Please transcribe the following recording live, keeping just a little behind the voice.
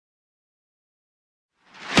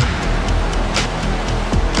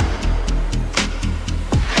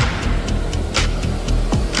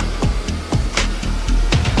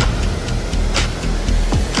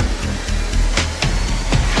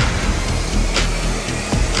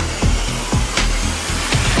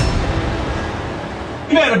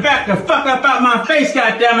You better back the fuck up out my face,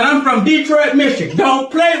 goddammit. I'm from Detroit, Michigan.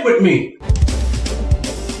 Don't play with me.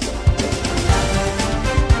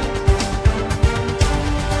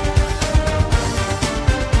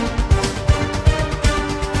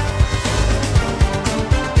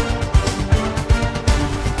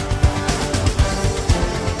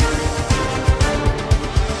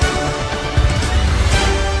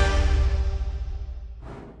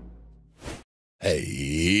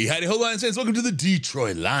 Hey, howdy ho, Lions fans. Welcome to the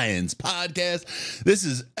Detroit Lions podcast. This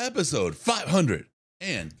is episode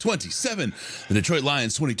 527, the Detroit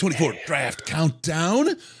Lions 2024 Draft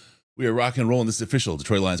Countdown. We are rocking and rolling this official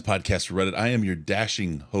Detroit Lions podcast for Reddit. I am your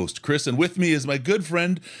dashing host, Chris, and with me is my good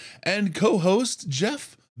friend and co-host,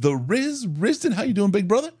 Jeff, the Riz. Riston, how you doing, big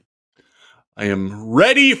brother? I am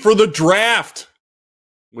ready for the draft.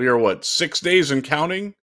 We are, 6 days and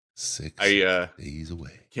counting? 6 days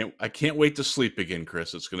away. I can't wait to sleep again,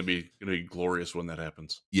 Chris. It's gonna be glorious when that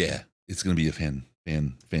happens. Yeah, it's gonna be a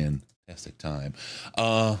fantastic time.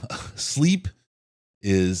 Sleep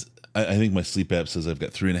is I think my sleep app says I've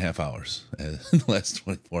got 3.5 hours in the last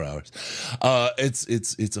 24 hours.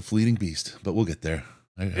 It's a fleeting beast, but we'll get there.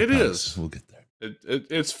 It is. We'll get there.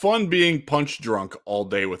 It's fun being punch drunk all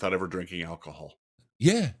day without ever drinking alcohol.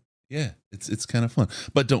 Yeah, it's kind of fun.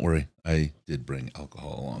 But don't worry, I did bring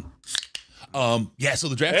alcohol along. So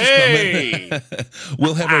the draft is coming.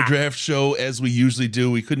 We'll have our draft show as we usually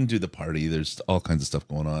do. We couldn't do the party. There's all kinds of stuff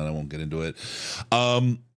going on. I won't get into it.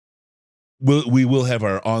 We will have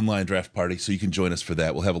our online draft party, so you can join us for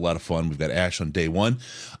that. We'll have a lot of fun. We've got Ash on day one.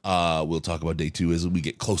 We'll talk about day two as we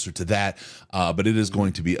get closer to that. But it is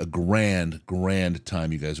going to be a grand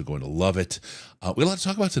time. You guys are going to love it. We have a lot to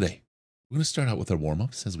talk about today. We're going to start out with our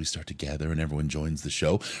warm-ups as we start to gather and everyone joins the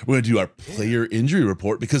show. We're going to do our player injury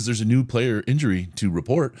report because there's a new player injury to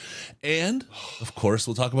report. And, of course,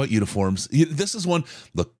 we'll talk about uniforms. This is one,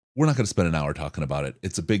 look, we're not going to spend an hour talking about it.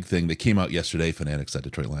 It's a big thing. They came out yesterday,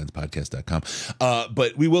 fanatics.detroitlionspodcast.com.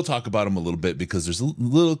 But we will talk about them a little bit because there's a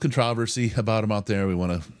little controversy about them out there. We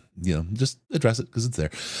want to, just address it because it's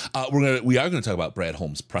there. We are going to talk about Brad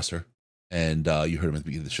Holmes' presser. And you heard him at the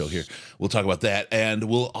beginning of the show here. We'll talk about that. And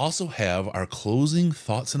we'll also have our closing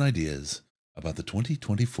thoughts and ideas about the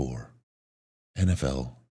 2024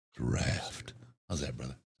 NFL Draft. How's that,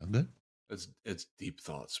 brother? Sound good? It's deep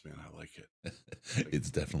thoughts, man. I like it.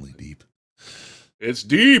 It's definitely deep. It's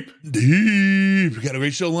deep. Deep. We got a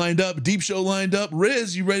great show lined up. Deep show lined up.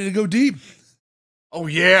 Riz, you ready to go deep? Oh,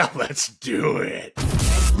 yeah. Let's do it.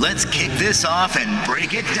 Let's kick this off and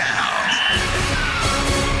break it down.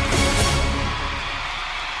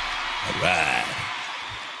 Right.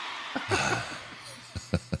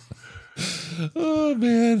 Oh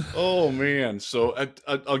man. So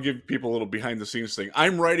I'll give people a little behind the scenes thing.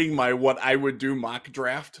 I'm writing my what I would do mock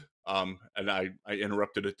draft. And I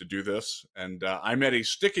interrupted it to do this. And I'm at a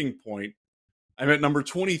sticking point. I'm at number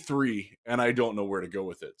 23 and I don't know where to go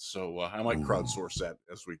with it. So I might crowdsource that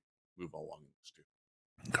as we move along.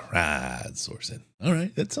 Crowdsourcing. All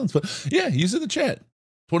right. That sounds fun. Yeah. Use it in the chat.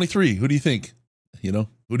 23. Who do you think? Who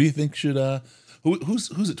do you think should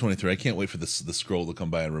who's at 23? I can't wait for the scroll to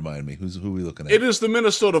come by and remind me. Who are we looking at? It is the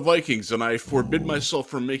Minnesota Vikings, and I forbid myself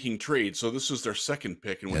from making trades. So this is their second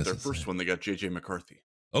pick, and with their first one, they got J.J. McCarthy.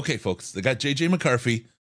 Okay, folks, they got J.J. McCarthy.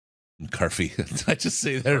 Did I just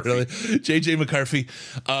say that really? J.J. McCarthy.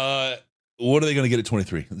 What are they going to get at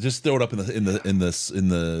 23? Just throw it up in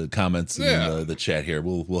the comments and in the chat here.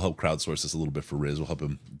 We'll help crowdsource this a little bit for Riz. We'll help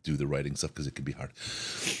him do the writing stuff because it can be hard.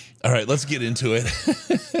 All right, let's get into it.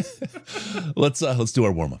 Let's do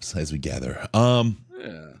our warm-ups as we gather. A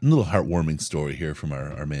little heartwarming story here from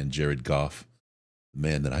our man Jared Goff, the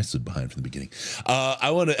man that I stood behind from the beginning.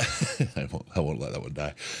 I won't let that one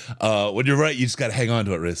die. When you're right, you just got to hang on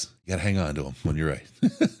to it, Riz. You got to hang on to him when you're right.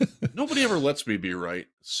 Nobody ever lets me be right.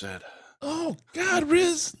 It's sad. Oh God,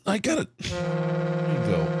 Riz, I got it. There you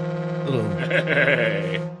go.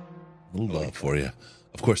 Little love for you.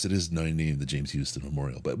 Of course, it is 90 the James Houston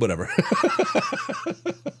Memorial, but whatever.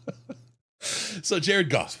 So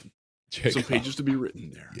Jared Goff. Some pages to be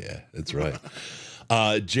written there. Yeah, that's right.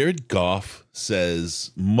 Jared Goff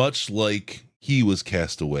says, much like he was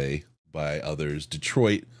cast away by others,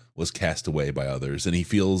 Detroit was cast away by others, and he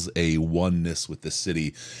feels a oneness with the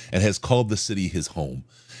city and has called the city his home.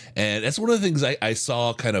 And that's one of the things I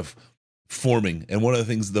saw kind of forming, and one of the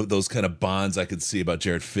things, those kind of bonds I could see about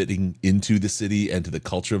Jared fitting into the city and to the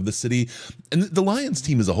culture of the city and the Lions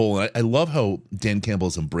team as a whole. And I love how Dan Campbell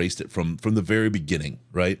has embraced it from the very beginning,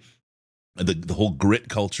 right? And the whole grit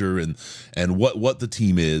culture and what the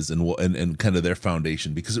team is and kind of their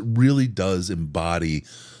foundation, because it really does embody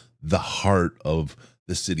the heart of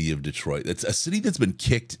the city of Detroit. It's a city that's been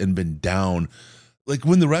kicked and been down. Like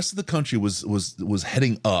when the rest of the country was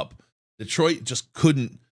heading up, Detroit just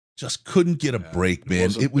couldn't get a break,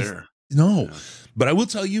 man. It was there. no. Yeah. But I will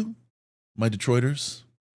tell you, my Detroiters,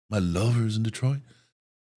 my lovers in Detroit,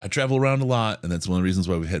 I travel around a lot, and that's one of the reasons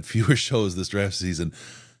why we've had fewer shows this draft season.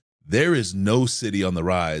 There is no city on the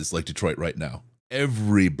rise like Detroit right now.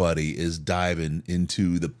 Everybody is diving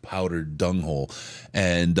into the powdered dung hole,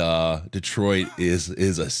 and Detroit is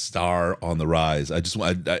a star on the rise. I just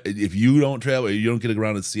want, if you don't travel, you don't get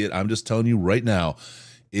around and see it, I'm just telling you right now,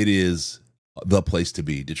 it is the place to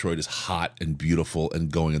be. Detroit is hot and beautiful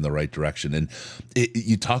and going in the right direction. And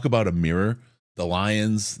you talk about a mirror. The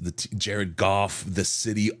Lions, Jared Goff, the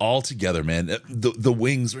city, all together, man. The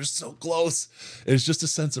Wings were so close. It's just a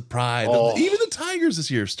sense of pride. Oh. Even the Tigers this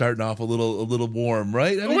year starting off a little warm,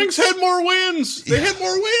 right? The Wings had more wins. They had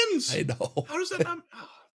more wins. I know. How does that not?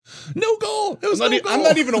 No goal. It was no goal. I'm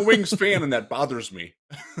not even a Wings fan, and that bothers me.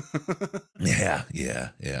 Yeah.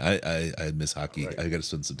 I miss hockey. Right. I got to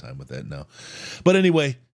spend some time with that now. But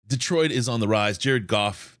anyway, Detroit is on the rise. Jared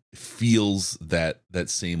Goff feels that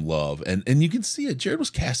same love, and you can see it. Jared was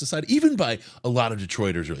cast aside even by a lot of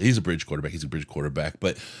Detroiters. He's a bridge quarterback,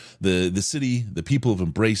 but the city, the people have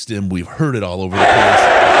embraced him. We've heard it all over the place.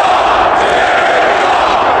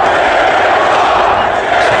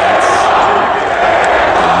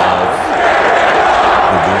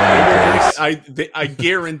 I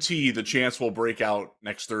guarantee the chance will break out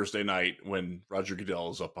next Thursday night when Roger Goodell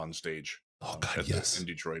is up on stage. Oh God, yes, in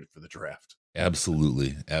Detroit for the draft. Absolutely,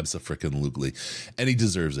 abso-freaking-lutely, and he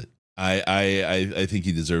deserves it. I think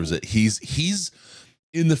he deserves it. He's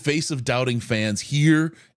in the face of doubting fans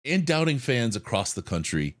here and doubting fans across the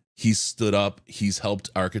country. He's stood up. He's helped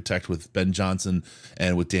architect with Ben Johnson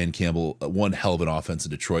and with Dan Campbell one hell of an offense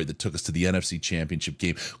in Detroit that took us to the NFC Championship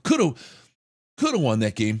game. Could have won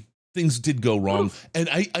that game. Things did go wrong, and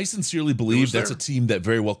I sincerely believe that's a team that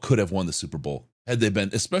very well could have won the Super Bowl had they been,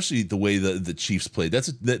 especially the way the Chiefs played. That's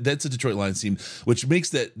a Detroit Lions team, which makes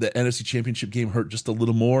that NFC Championship game hurt just a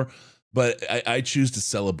little more. But I choose to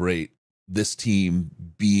celebrate this team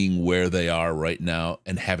being where they are right now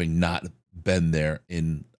and having not been there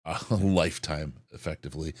in a lifetime,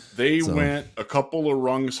 effectively. They went a couple of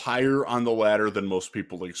rungs higher on the ladder than most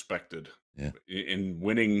people expected. Yeah. In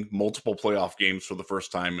winning multiple playoff games for the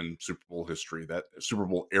first time in Super Bowl history, that Super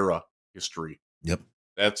Bowl era history. Yep.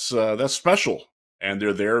 That's special. And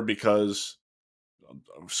they're there because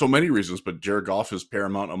of so many reasons, but Jared Goff is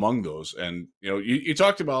paramount among those. And, you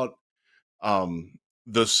talked about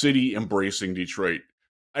the city embracing Detroit.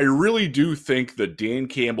 I really do think that Dan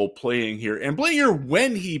Campbell playing here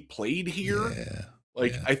when he played here,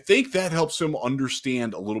 I think that helps him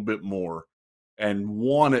understand a little bit more and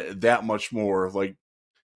want it that much more. Like,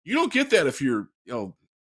 you don't get that if you're,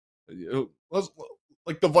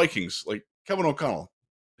 like the Vikings, like Kevin O'Connell.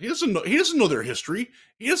 He doesn't know their history.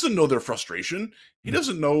 He doesn't know their frustration. He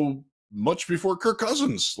doesn't know much before Kirk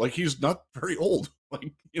Cousins. Like, he's not very old.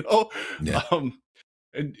 Like, Yeah.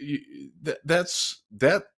 And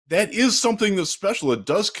that is something that's special. It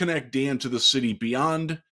does connect Dan to the city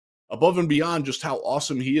above and beyond just how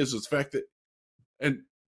awesome he is. It's the fact that, and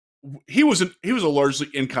he was a largely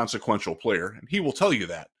inconsequential player, and he will tell you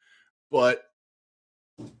that, but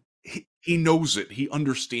he knows it. He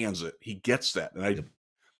understands it. He gets that. And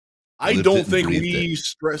I don't think we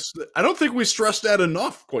stress that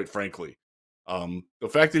enough, quite frankly. The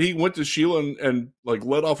fact that he went to Sheila and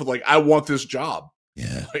led off with I want this job.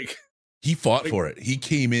 Yeah. He fought for it. He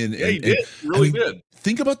came in. Yeah, he did. He really did.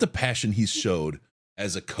 Think about the passion he showed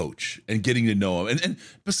as a coach and getting to know him. And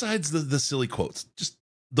besides the silly quotes, just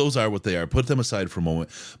those are what they are. Put them aside for a moment.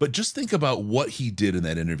 But just think about what he did in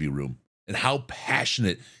that interview room and how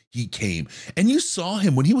passionate he came. And you saw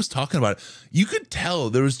him when he was talking about it. You could tell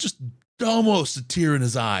there was just almost a tear in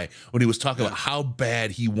his eye when he was talking about how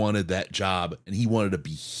bad he wanted that job and he wanted to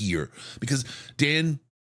be here. Because Dan,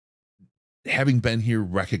 having been here,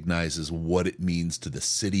 recognizes what it means to the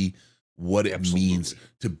city, what it means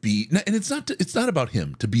to be. And it's not about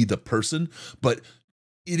him to be the person, but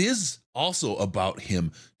it is also about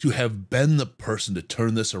him to have been the person to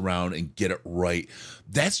turn this around and get it right.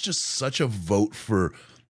 That's just such a vote for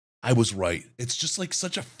I was right. It's just like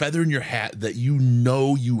such a feather in your hat that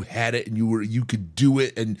you had it and you could do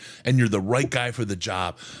it and you're the right guy for the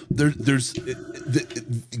job. There's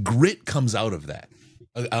grit comes out of that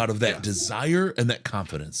desire and that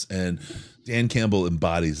confidence. And Dan Campbell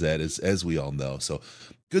embodies that as we all know. So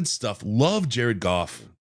good stuff. Love Jared Goff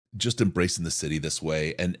just embracing the city this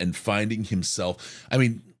way and finding himself. I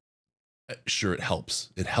mean, Sure, it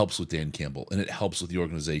helps. It helps with Dan Campbell, and it helps with the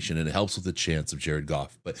organization, and it helps with the chance of Jared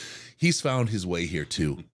Goff. But he's found his way here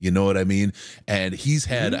too. You know what I mean? And he's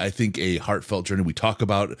had, I think, a heartfelt journey. We talk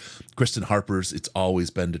about Kristen Harper's. It's always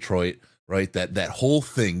been Detroit, right? That whole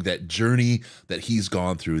thing, that journey that he's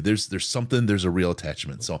gone through. There's something. There's a real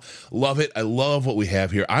attachment. So love it. I love what we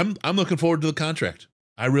have here. I'm looking forward to the contract.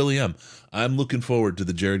 I really am. I'm looking forward to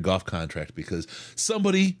the Jared Goff contract because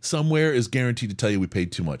somebody somewhere is guaranteed to tell you we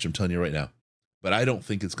paid too much. I'm telling you right now. But I don't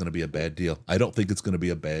think it's going to be a bad deal.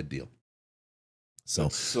 So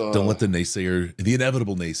don't let the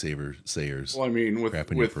inevitable naysayers. Well, I mean, with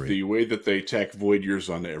the way that they tack void years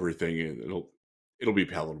on everything, it'll be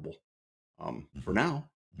palatable. For now,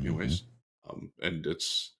 anyways. And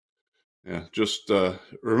it's just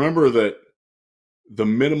remember that the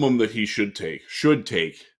minimum that he should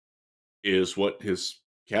take is what his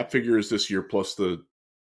cap figure is this year plus the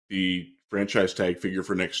franchise tag figure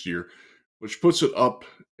for next year, which puts it up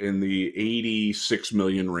in the 86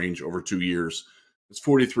 million range over 2 years. It's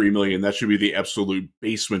 43 million. That should be the absolute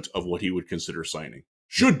basement of what he would consider signing.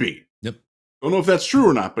 Should be. Yep. Don't know if that's true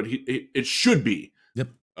or not, but it should be. Yep.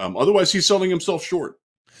 Otherwise, he's selling himself short.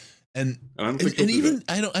 And I don't think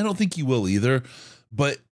I don't think he will either.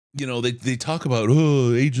 But you know, they talk about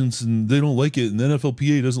agents and they don't like it, and the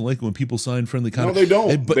NFLPA doesn't like it when people sign friendly contracts. No, they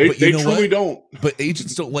don't. But they truly don't. But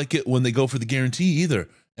agents don't like it when they go for the guarantee either,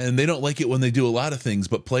 and they don't like it when they do a lot of things.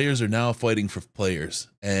 But players are now fighting for players,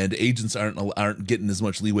 and agents aren't getting as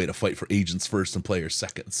much leeway to fight for agents first and players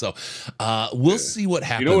second. So we'll see what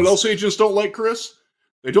happens. You know what else agents don't like, Chris?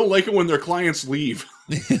 They don't like it when their clients leave.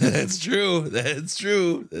 That's true. That's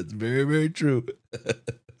very, very true.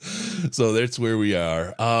 So that's where we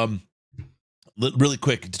are. Really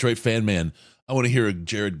quick, Detroit Fan Man, I want to hear a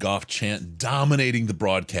Jared Goff chant dominating the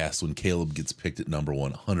broadcast when Caleb gets picked at number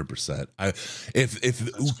 1, 100%.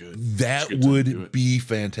 That would be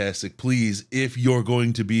fantastic. Please, if you're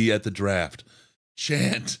going to be at the draft,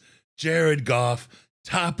 chant Jared Goff,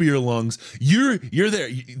 top of your lungs. You're there.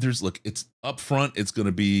 It's up front. It's going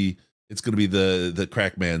to be the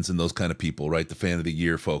Crackmans and those kind of people, right? The fan of the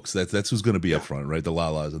year folks. That's who's going to be up front, right? The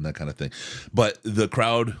Lalas and that kind of thing. But the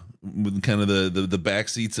crowd, with kind of the back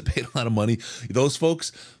seats that paid a lot of money, those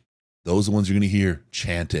folks, those are the ones you're going to hear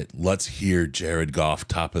chant it. Let's hear Jared Goff,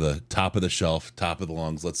 top of the shelf, top of the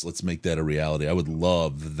lungs. Let's make that a reality. I would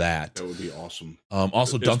love that. That would be awesome.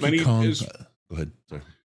 Also, Donkey Kong. Go ahead. Sorry.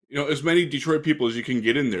 You know, as many Detroit people as you can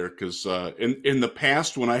get in there, because in the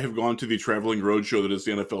past, when I have gone to the traveling roadshow that is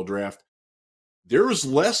the NFL Draft, there is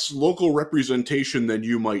less local representation than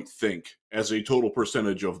you might think as a total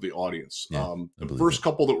percentage of the audience. Yeah, the first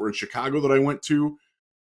couple that were in Chicago that I went to,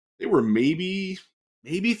 they were maybe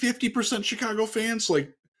 50% Chicago fans.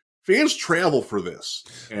 Like, fans travel for this,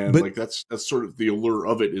 and that's sort of the allure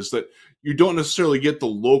of it, is that you don't necessarily get the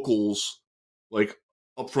locals like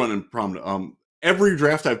up front and prominent. Every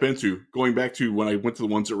draft I've been to, going back to when I went to the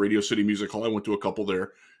ones at Radio City Music Hall, I went to a couple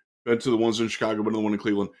there, been to the ones in Chicago, been to the one in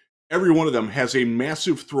Cleveland. Every one of them has a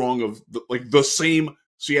massive throng of the same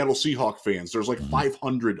Seattle Seahawk fans. There's like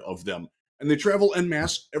 500 of them, and they travel en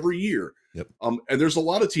masse every year. Yep. And there's a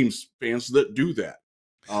lot of teams fans that do that.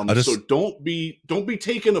 So don't be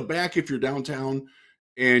taken aback if you're downtown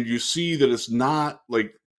and you see that it's not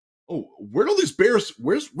like, oh, where are all these Bears?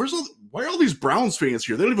 Why are all these Browns fans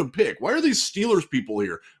here? They don't even pick. Why are these Steelers people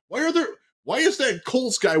here? Why is that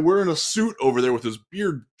Colts guy wearing a suit over there with his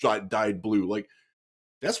beard dyed blue? Like,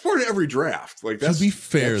 that's part of every draft. Like, to be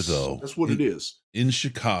fair, though, that's what it is. In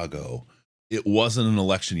Chicago, it wasn't an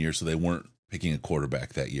election year, so they weren't picking a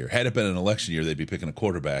quarterback that year. Had it been an election year, they'd be picking a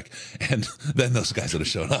quarterback, and then those guys would have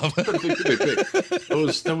shown up.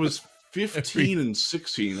 That was 15 and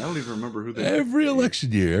 16. I don't even remember who they picked. Every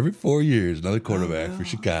election year, every 4 years, another quarterback for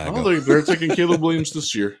Chicago. Oh, they're taking Caleb Williams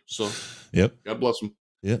this year. So, yep. God bless them.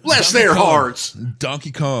 Yep. Bless their hearts.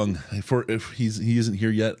 Donkey Kong. If he isn't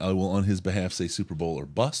here yet, I will on his behalf say Super Bowl or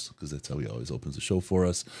bust, because that's how he always opens the show for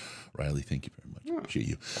us. Riley, thank you very much. Yeah. Appreciate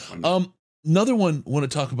you. Another one I want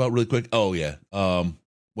to talk about really quick. Oh yeah.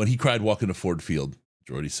 When he cried walking to Ford Field,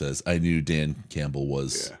 Jordy says, I knew Dan Campbell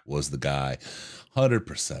was the guy.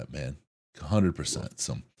 100%, man. 100%.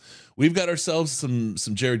 So we've got ourselves some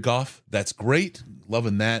Jared Goff. That's great.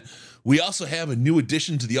 Loving that. We also have a new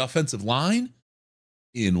addition to the offensive line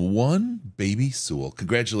in one baby Sewell.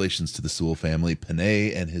 Congratulations to the Sewell family.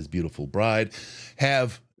 Panay and his beautiful bride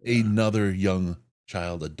have another young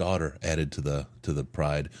child, a daughter, added to the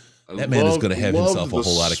pride. That man is going to have himself a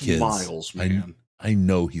whole lot of kids. Smiles, man. I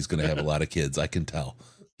know he's going to have a lot of kids. I can tell.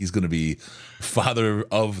 He's going to be father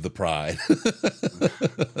of the pride.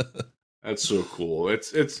 That's so cool.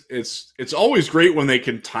 It's always great when they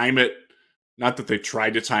can time it not that they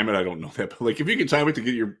tried to time it, I don't know that, but like if you can time it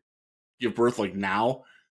to give birth like now,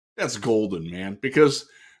 that's golden, man. Because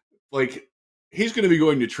like he's going to be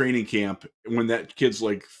going to training camp when that kid's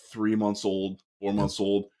like 3 months old, 4 months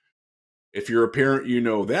old. If you're a parent, you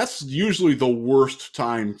know that's usually the worst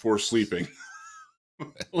time for sleeping.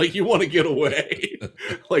 Like you want to get away.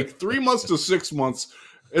 Like 3 months to 6 months.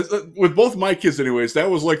 With both my kids, anyways, that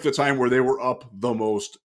was like the time where they were up the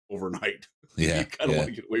most overnight. Yeah, you kind of want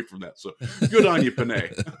to get away from that. So good on you,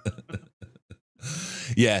 Panay.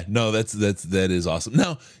 Yeah, no, that is awesome.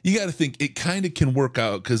 Now you got to think it kind of can work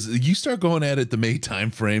out because you start going at it the May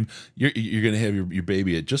time frame. You're going to have your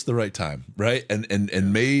baby at just the right time, right?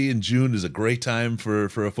 And May and June is a great time for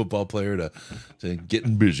a football player to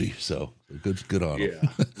getting busy. So good on him.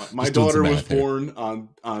 Yeah, my daughter was born on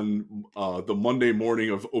the Monday morning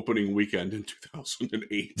of opening weekend in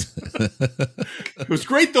 2008. It was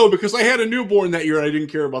great though because I had a newborn that year. And I didn't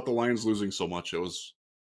care about the Lions losing so much. It was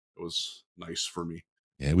nice for me.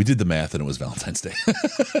 Yeah, we did the math and it was Valentine's Day.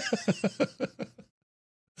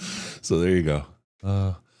 So there you go.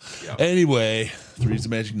 Anyway, 3 is the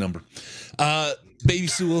magic number. Baby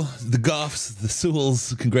Sewell, the Goffs, the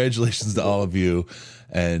Sewells, congratulations to all of you.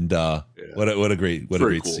 And what a great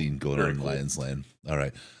cool scene going on in Lions Land. All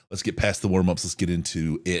right, let's get past the warm-ups. Let's get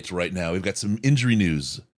into it right now. We've got some injury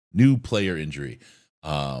news, new player injury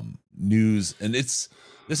news, and this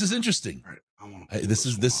is interesting. This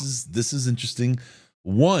is interesting.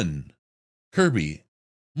 One, Kirby,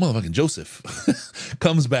 motherfucking Joseph,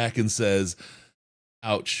 comes back and says,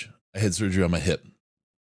 "Ouch, I had surgery on my hip,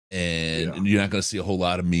 and you're not going to see a whole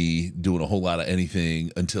lot of me doing a whole lot of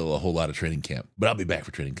anything until a whole lot of training camp. But I'll be back for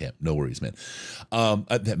training camp. No worries, man."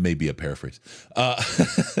 That may be a paraphrase.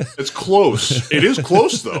 It's close. It is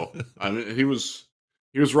close though. I mean, he was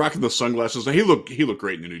rocking the sunglasses, and he looked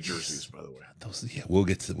great in the New Jerseys, by the way. We'll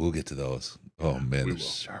get to those. Oh man, they're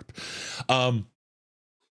sharp.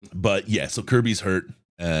 But yeah, so Kirby's hurt.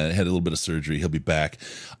 Had a little bit of surgery. He'll be back.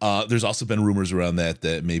 There's also been rumors around that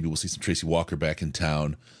maybe we'll see some Tracy Walker back in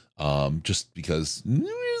town, just because he's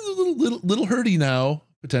a little hurty now,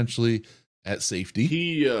 potentially at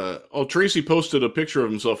safety. Tracy posted a picture of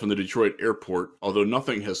himself in the Detroit airport, although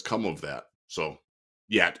nothing has come of that. So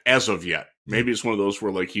as of yet, maybe it's one of those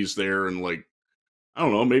where like he's there and like, I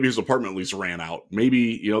don't know, maybe his apartment lease ran out.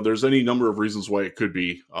 Maybe, there's any number of reasons why it could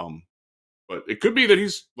be. But it could be that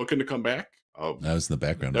he's looking to come back. That was in the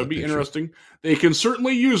background. That would be interesting. They can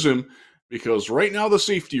certainly use him because right now the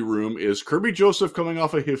safety room is Kirby Joseph coming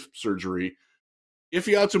off a hip surgery,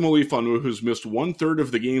 Ifeatu Melifonwu, who's missed 1/3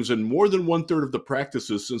 of the games and more than 1/3 of the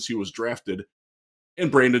practices since he was drafted,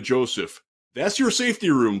 and Brandon Joseph. That's your safety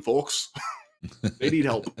room, folks. They need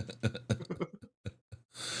help.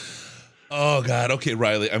 Oh, God. Okay,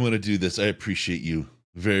 Riley, I'm going to do this. I appreciate you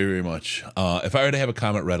very, very much. If I were to have a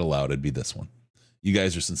comment read aloud, it'd be this one. You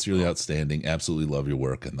guys are sincerely outstanding. Absolutely love your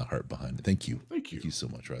work and the heart behind it. Thank you. Thank you. Thank you so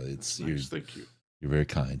much, Riley. Nice. Thank you. You're very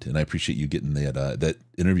kind, and I appreciate you getting that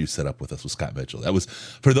interview set up with us with Scott Mitchell. That was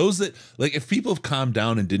for those that like. If people have calmed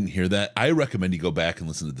down and didn't hear that, I recommend you go back and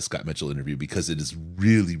listen to the Scott Mitchell interview because it is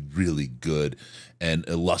really, really good and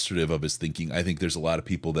illustrative of his thinking. I think there's a lot of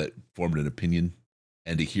people that formed an opinion,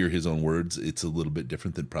 and to hear his own words, it's a little bit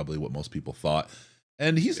different than probably what most people thought.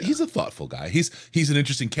 And he's a thoughtful guy. He's an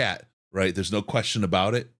interesting cat. Right, there's no question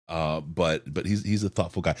about it. But he's a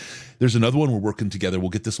thoughtful guy. There's another one we're working together. We'll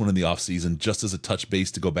get this one in the off season, just as a touch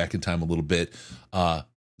base to go back in time a little bit.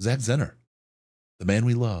 Zach Zenner, the man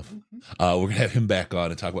we love. We're gonna have him back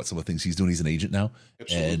on and talk about some of the things he's doing. He's an agent now,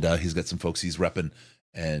 and he's got some folks he's repping,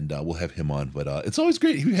 and we'll have him on. But it's always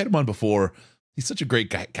great. We had him on before. He's such a great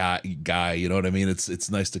guy. You know what I mean?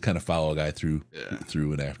 It's nice to kind of follow a guy through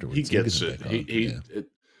and afterwards. He gets it.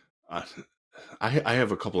 I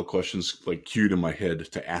have a couple of questions like queued in my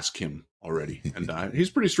head to ask him already, and he's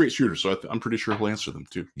a pretty straight shooter, so I'm pretty sure he'll answer them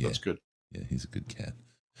too. That's good. Yeah, he's a good cat.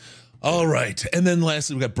 All right, and then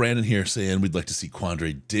lastly, we got Brandon here saying we'd like to see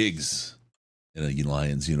Quandre Diggs in a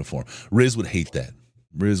Lions uniform. Riz would hate that.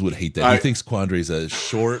 He thinks Quandre's a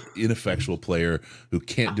short, ineffectual player who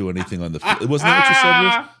can't do anything on the field. Wasn't that what you said,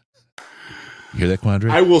 Riz? You hear that, Quandre?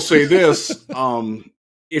 I will say this.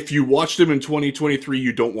 If you watched him in 2023,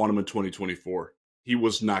 you don't want him in 2024. He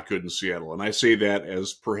was not good in Seattle. And I say that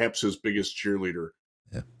as perhaps his biggest cheerleader.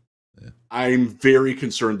 Yeah. I'm very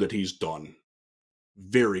concerned that he's done.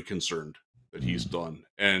 Very concerned that he's done.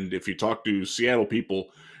 And if you talk to Seattle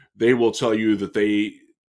people, they will tell you that they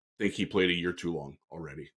think he played a year too long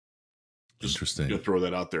already. Just interesting. To throw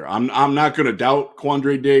that out there. I'm not going to doubt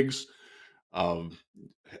Quandre Diggs.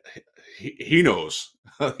 He knows.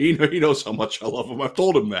 He knows how much I love him. I've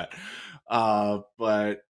told him that.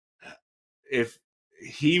 But if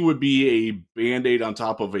he would be a Band-Aid on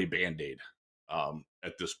top of a Band-Aid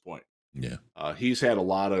at this point. Yeah. He's had a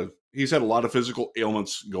lot of physical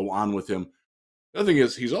ailments go on with him. The other thing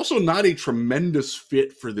is he's also not a tremendous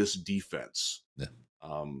fit for this defense. Yeah.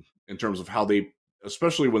 In terms of how they,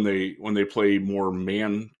 especially when they play more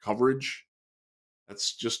man coverage,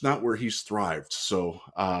 that's just not where he's thrived. So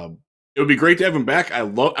it would be great to have him back. I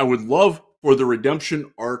would love for the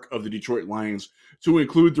redemption arc of the Detroit Lions to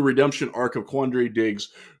include the redemption arc of Quandre Diggs,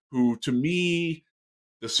 who, to me,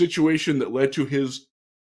 the situation that led to his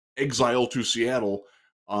exile to Seattle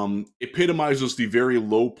epitomizes the very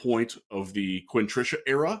low point of the Quintricia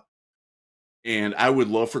era. And I would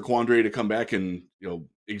love for Quandre to come back and,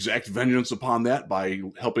 exact vengeance upon that by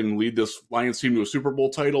helping lead this Lions team to a Super Bowl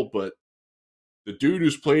title. But the dude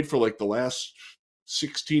who's played for like the last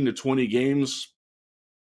 16 to 20 games,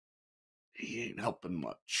 he ain't helping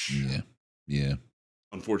much. Yeah.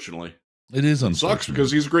 Unfortunately. It is unfortunate. Sucks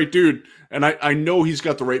because he's a great dude. And I know he's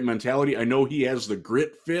got the right mentality. I know he has the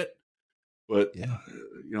grit fit. But,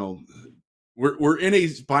 we're in a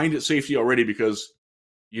bind at safety already because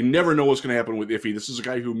you never know what's going to happen with Iffy. This is a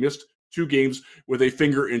guy who missed 2 games with a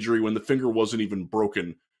finger injury when the finger wasn't even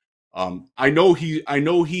broken. I know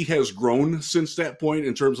he has grown since that point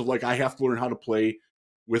in terms of like, I have to learn how to play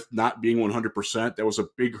with not being 100%. That was a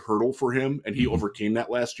big hurdle for him, and he overcame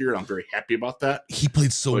that last year, and I'm very happy about that. He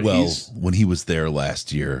played so well when he was there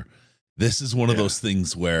last year. This is one of those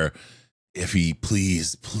things where if he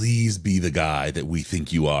please be the guy that we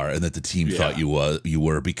think you are and that the team thought you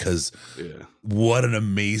were, because what an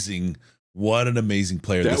amazing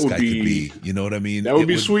player this guy could be. You know what I mean? That would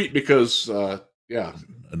be sweet because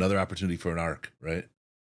another opportunity for an arc, right?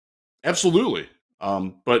 Absolutely.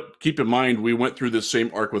 But keep in mind, we went through this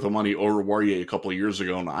same arc with Amani Oruwariye a couple of years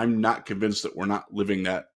ago, and I'm not convinced that we're not living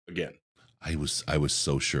that again. I was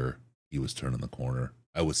so sure he was turning the corner.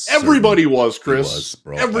 Everybody was, Chris. He was,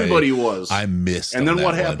 bro. Everybody was. I missed. And then what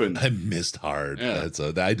one. happened? I missed hard. Yeah.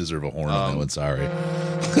 I deserve a horn on that one. Sorry.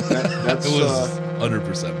 That's it was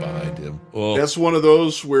 100% behind him. Well, that's one of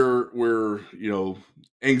those where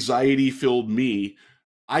anxiety filled me.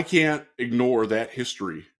 I can't ignore that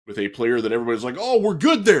history with a player that everybody's like, oh, we're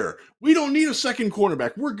good there. We don't need a second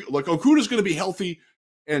cornerback. We're good. Like Okuda's going to be healthy,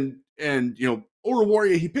 and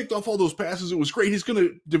Oruwariye, he picked off all those passes. It was great. He's going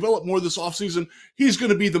to develop more this offseason. He's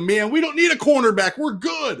going to be the man. We don't need a cornerback. We're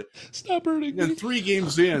good. Stop hurting me. And 3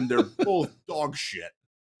 games in, they're both dog shit.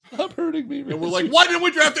 Stop hurting me. And we're like, why didn't we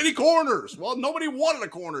draft any corners? Well, nobody wanted a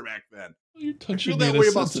cornerback then. You're I feel touching that me way in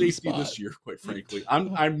a about sensitive safety spot. this year, quite frankly.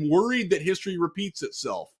 I'm worried that history repeats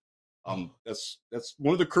itself. That's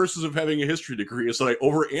one of the curses of having a history degree is that I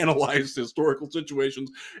overanalyze historical situations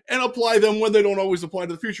and apply them when they don't always apply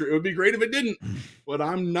to the future. It would be great if it didn't, but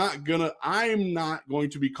I'm not going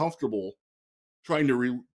to be comfortable trying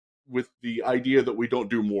to with the idea that we don't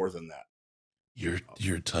do more than that.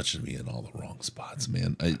 You're touching me in all the wrong spots,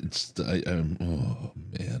 man. I'm oh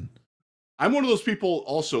man. I'm one of those people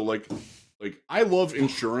also like I love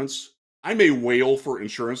insurance. I'm a whale for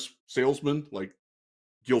insurance salesmen, like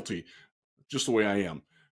guilty, just the way I am.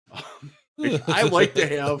 I like to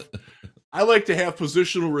have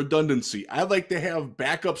positional redundancy. I like to have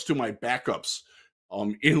backups to my backups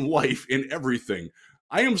in life, in everything.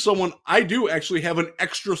 I do actually have an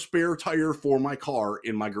extra spare tire for my car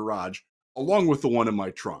in my garage, along with the one in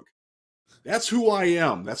my trunk. That's who I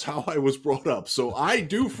am. That's how I was brought up. So I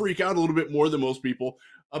do freak out a little bit more than most people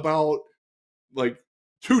about like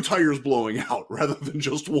 2 tires blowing out rather than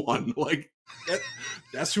just one. Like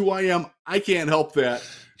that's who I am. I can't help that. You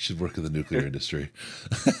should work in the nuclear industry.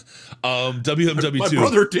 WMW2. My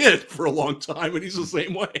brother did for a long time, and he's the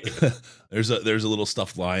same way. There's a little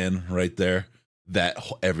stuffed lion right there. That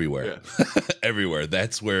everywhere, everywhere.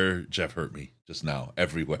 That's where Jeff hurt me just now.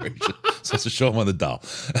 Everywhere. So to show him on the doll.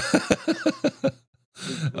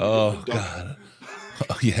 Oh God.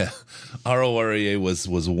 Oh, yeah. Oruwariye was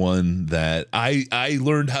one that I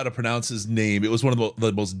learned how to pronounce his name. It was one of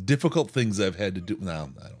the most difficult things I've had to do. No,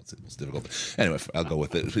 I don't say the most difficult. Anyway, I'll go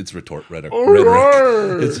with it. It's rhetoric. It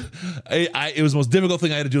was the most difficult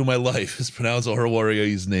thing I had to do in my life is pronounce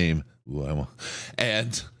Oruwariye's name. Ooh,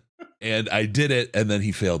 and I did it, and then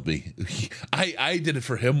he failed me. I did it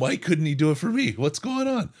for him. Why couldn't he do it for me? What's going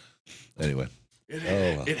on? Anyway.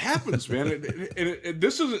 It happens, man.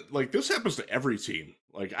 This isn't like this happens to every team.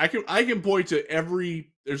 Like I can point to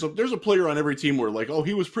every there's a player on every team where like, oh,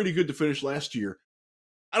 he was pretty good to finish last year.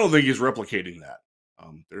 I don't think he's replicating that.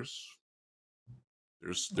 There's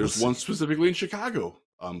one specifically in Chicago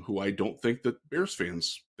who I don't think that Bears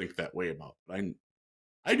fans think that way about. But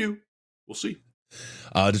I do. We'll see.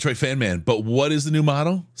 Detroit Fan Man. But what is the new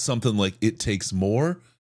motto? Something like "It takes more."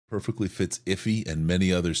 Perfectly fits Iffy and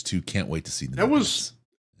many others too. Can't wait to see the. That was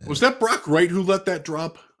that Brock Wright who let that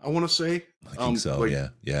drop? I want to say. I think so. Yeah.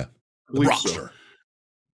 The Brockster. So.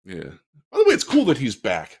 Yeah. By the way, it's cool that he's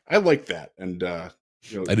back. I like that, and I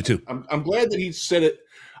do too. I'm glad that he said it.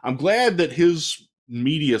 I'm glad that his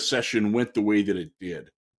media session went the way that it did,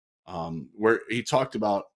 where he talked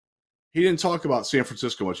about. He didn't talk about San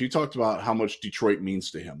Francisco much. He talked about how much Detroit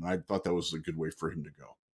means to him. I thought that was a good way for him to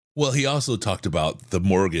go. Well, he also talked about the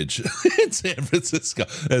mortgage in San Francisco.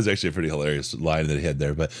 That was actually a pretty hilarious line that he had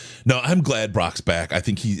there. But no, I'm glad Brock's back. I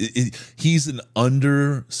think he's an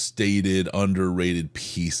understated, underrated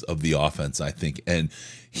piece of the offense, I think. And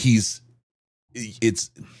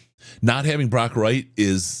it's not having Brock Wright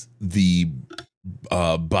is the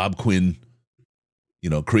Bob Quinn,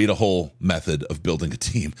 create a hole method of building a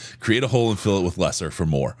team. Create a hole and fill it with lesser for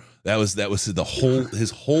more. That was the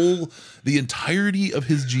entirety of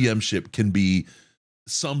his GM-ship can be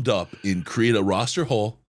summed up in create a roster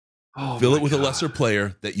hole, fill it with a lesser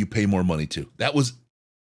player that you pay more money to. That was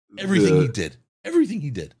everything he did. Everything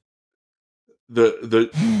he did.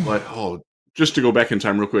 Just to go back in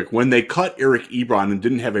time real quick, when they cut Eric Ebron and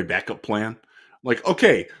didn't have a backup plan,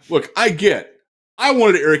 okay, look, I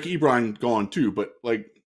wanted Eric Ebron gone too, but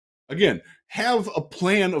again, have a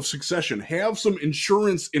plan of succession, have some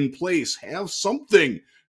insurance in place, have something.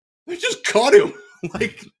 They just cut him.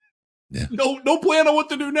 No plan on what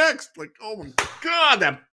to do next. Oh my God,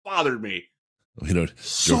 that bothered me.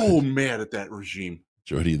 Mad at that regime.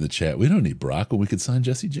 Jordy in the chat, we don't need Brock when we could sign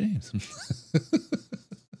Jesse James.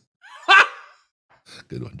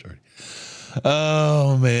 Good one, Jordy.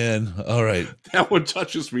 Oh man! All right, that one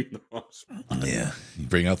touches me the most. Yeah, you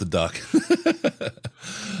bring out the duck.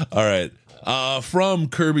 All right, from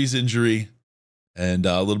Kirby's injury and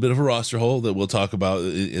a little bit of a roster hole that we'll talk about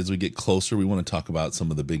as we get closer. We want to talk about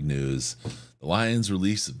some of the big news: the Lions'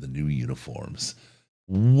 release of the new uniforms.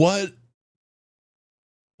 What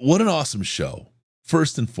an awesome show!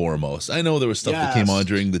 First and foremost, I know there was stuff that came on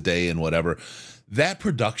during the day and whatever. That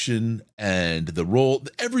production and the role,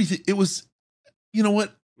 everything, it was. You know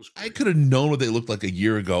what? I could have known what they looked like a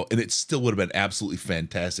year ago, and it still would have been absolutely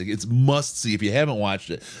fantastic. It's must see. If you haven't watched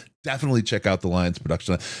it, definitely check out the Lions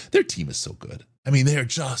production. Their team is so good. I mean, they're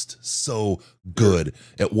just so good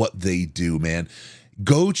at what they do, man.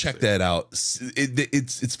 Go check that out.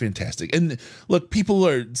 It's fantastic. And look,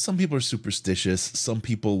 some people are superstitious. Some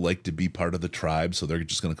people like to be part of the tribe, so they're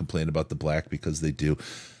just going to complain about the black because they do.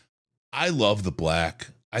 I love the black.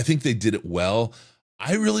 I think they did it well.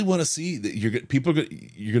 I really want to see that you're going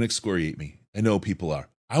to excoriate me. I know people are.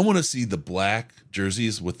 I want to see the black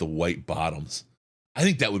jerseys with the white bottoms. I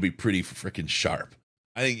think that would be pretty freaking sharp.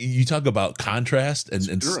 I think you talk about contrast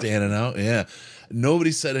and standing out. Yeah.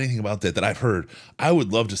 Nobody said anything about that I've heard. I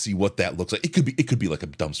would love to see what that looks like. It could be like a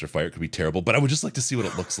dumpster fire. It could be terrible, but I would just like to see what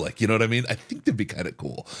it looks like. You know what I mean? I think that'd be kind of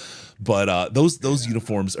cool. But those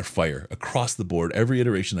uniforms are fire across the board. Every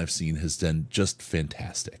iteration I've seen has done just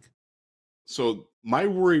fantastic. So my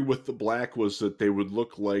worry with the black was that they would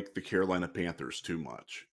look like the Carolina Panthers too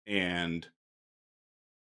much. And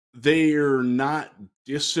they're not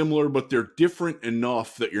dissimilar, but they're different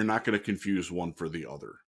enough that you're not going to confuse one for the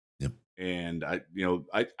other. Yep. And I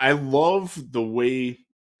love the way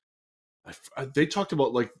they talked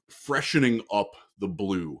about freshening up the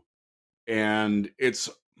blue. And it's,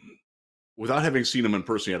 without having seen them in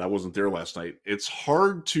person yet, I wasn't there last night. It's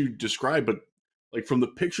hard to describe, but from the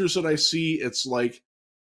pictures that I see, it's like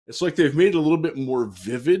they've made it a little bit more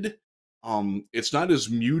vivid. It's not as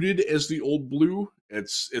muted as the old blue.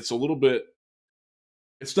 It's a little bit.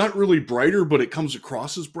 It's not really brighter, but it comes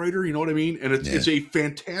across as brighter. You know what I mean? And it's a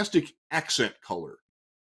fantastic accent color.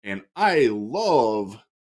 And I love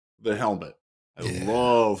the helmet. I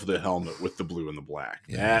love the helmet with the blue and the black.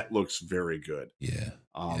 Yeah. That looks very good. Yeah.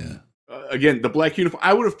 Again, the black uniform.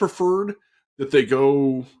 I would have preferred that they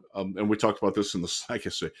go. And we talked about this in the Slack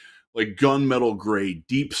yesterday, gunmetal gray,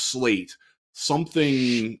 deep slate,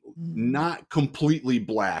 something not completely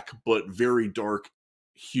black, but very dark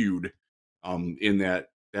hued in that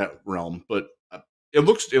realm. But it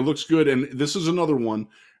looks good. And this is another one.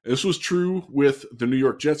 This was true with the New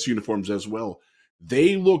York Jets uniforms as well.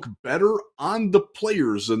 They look better on the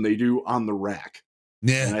players than they do on the rack.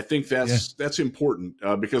 Yeah. And I think that's important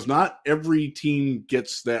because not every team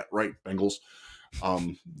gets that right, Bengals.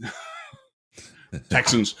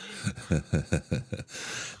 Texans.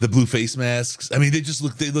 The blue face masks. I mean,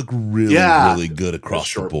 they look really good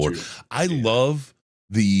across the board. I love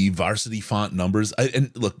the varsity font numbers.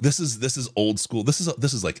 And look, this is old school. This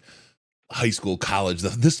is like high school, college.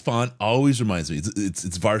 This font always reminds me.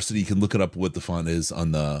 It's varsity. You can look it up what the font is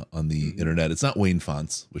on the internet. It's not Wayne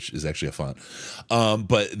Fonts, which is actually a font.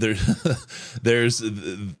 But there's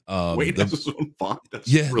Wayne has his own font.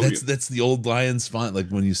 That's that's the old Lions font. Like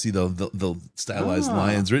when you see the stylized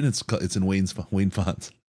lions written, it's in Wayne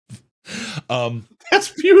Fonts. That's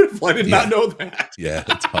beautiful. I did not know that. Yeah,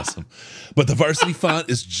 it's awesome. But the varsity font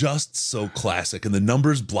is just so classic, and the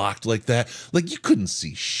numbers blocked like that. Like you couldn't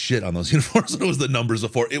see shit on those uniforms when it was the numbers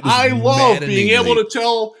before. It was. I love being able to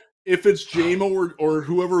tell if it's JMO or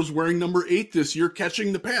whoever's wearing number 8 this year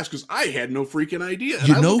catching the pass, because I had no freaking idea. And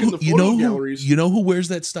you know who wears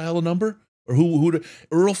that style of number, or who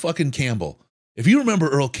Earl fucking Campbell. If you remember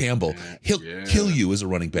Earl Campbell, he'll kill you as a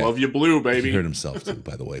running back. Love you blue, baby. He hurt himself too,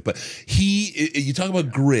 by the way. But you talk about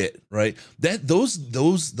grit, right?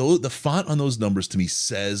 The font on those numbers to me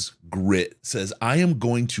says grit, says I am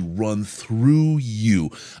going to run through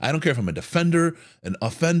you. I don't care if I'm a defender, an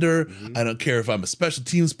offender. I don't care if I'm a special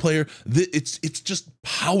teams player. It's just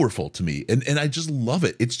powerful to me, and I just love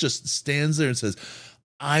it. It just stands there and says,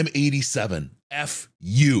 I'm 87. F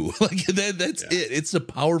you. Like that's it. It's a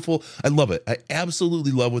powerful. I love it. I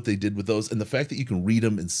absolutely love what they did with those, and the fact that you can read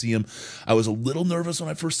them and see them. I was a little nervous when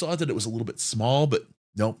I first saw it that it was a little bit small, but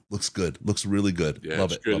no, looks good. Looks really good. Yeah,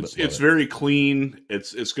 love it. Good. It's very clean.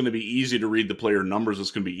 It's going to be easy to read the player numbers.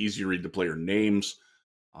 It's going to be easy to read the player names.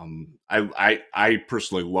 I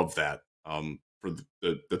personally love that. For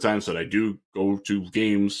the times that I do go to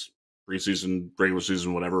games, preseason, regular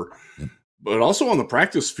season, whatever. Yeah. But also on the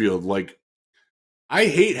practice field, like I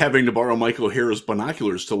hate having to borrow Michael O'Hara's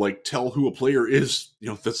binoculars to like tell who a player is,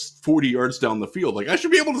 that's 40 yards down the field. Like I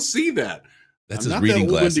should be able to see that. That's his reading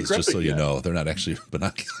glasses, just so you know. They're not actually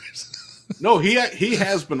binoculars. No, he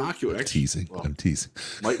has binoculars. I'm teasing. Well, I'm teasing.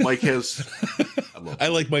 Mike has. I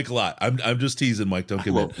like Mike a lot. I'm just teasing, Mike. Don't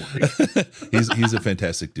get me. He's a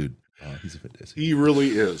fantastic dude. He's a fantastic. He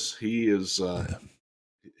really is. He is.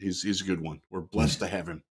 He's a good one. We're blessed to have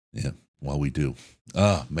him. Yeah. Well, we do.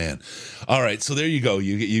 Oh, man. All right. So there you go.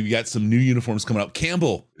 You got some new uniforms coming out.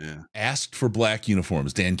 Campbell asked for black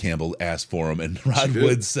uniforms. Dan Campbell asked for them. And Rod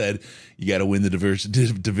Wood said, you got to win the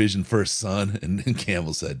division first, son. And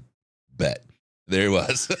Campbell said, bet. There he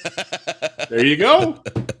was. There you go.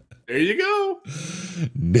 There you go.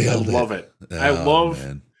 Nailed it. I love it.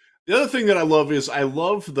 Man. The other thing that I love is I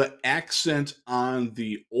love the accent on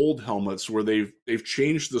the old helmets where they've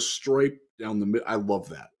changed the stripe down the mid. I love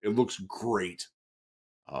that. It looks great.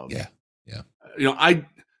 Yeah.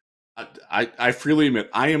 I freely admit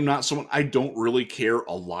I am not someone. I don't really care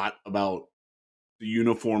a lot about the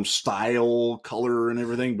uniform style, color, and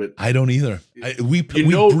everything. But I don't either. We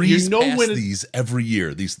breeze past these every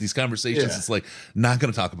year. These conversations. Yeah. It's like not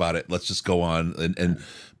going to talk about it. Let's just go on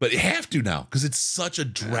but you have to now because it's such a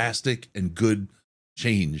drastic and good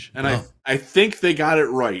change. And I think they got it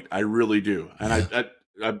right. I really do. And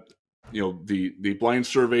I the blind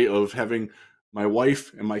survey of having my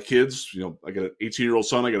wife and my kids, I got an 18-year-old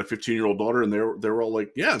son, I got a 15-year-old daughter, and they're all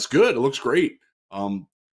like, yeah, it's good. It looks great.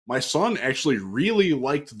 My son actually really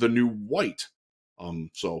liked the new white.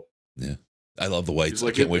 So yeah, I love the whites. I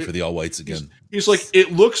can't wait for the all whites again. He's like,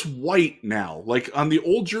 it looks white now. Like on the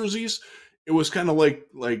old jerseys, it was kind of like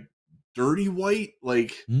dirty white.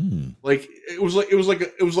 Like it was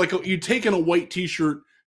like you'd taken a white T-shirt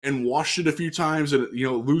and washed it a few times, and it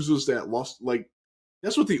loses that lost. Like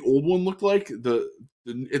that's what the old one looked like.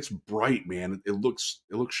 It's bright, man. It looks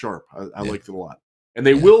sharp. I liked it a lot. And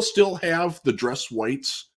they will still have the dress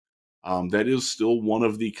whites. That is still one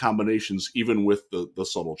of the combinations, even with the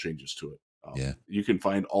subtle changes to it. You can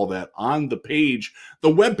find all that on the page, the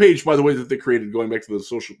web page, by the way, that they created, going back to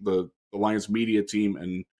the Lions media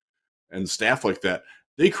team and staff like that.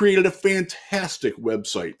 They created a fantastic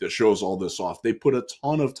website that shows all this off. They put a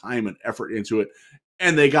ton of time and effort into it,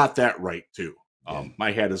 and they got that right too.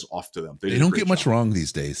 My hat is off to them. They don't get much wrong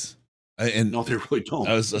these days. No, they really don't.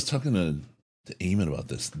 I was talking to Eamon about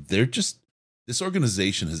this. This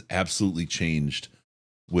organization has absolutely changed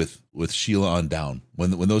with Sheila on down.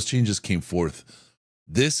 When those changes came forth,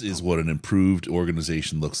 this is what an improved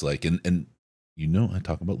organization looks like. And I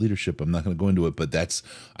talk about leadership. I'm not going to go into it, but I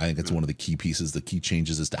think that's one of the key pieces, the key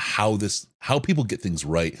changes as to how people get things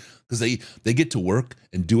right, because they get to work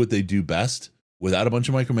and do what they do best without a bunch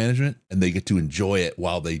of micromanagement, and they get to enjoy it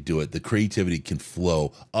while they do it. The creativity can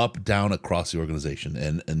flow up, down, across the organization,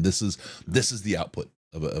 and this is the output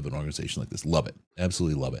of an organization like this. Love it,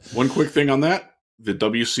 absolutely love it. One quick thing on that: the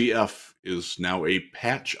WCF is now a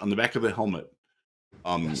patch on the back of the helmet.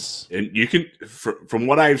 Yes. And you can, from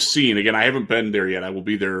what I've seen, again, I haven't been there yet. I will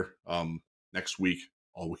be there next week,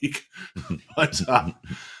 all week, but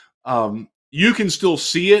You can still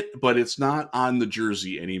see it, but it's not on the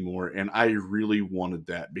jersey anymore. And I really wanted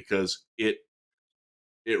that because it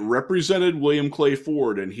represented William Clay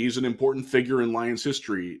Ford, and he's an important figure in Lions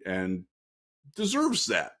history and deserves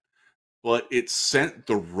that. But it sent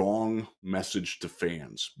the wrong message to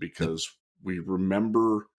fans because we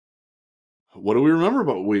remember, what do we remember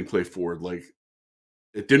about William Clay Ford? Like,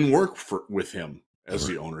 it didn't work with him as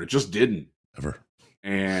the owner. It just didn't. Ever.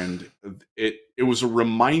 And it was a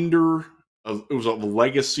reminder of, it was a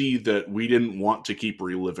legacy that we didn't want to keep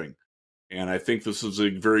reliving. And I think this is a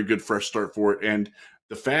very good fresh start for it. And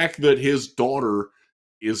the fact that his daughter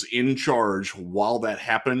is in charge while that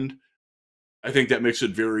happened, I think that makes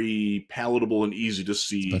it very palatable and easy to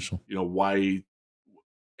see, Special. why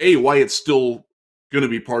it's still going to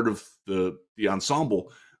be part of the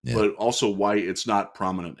ensemble, but also why it's not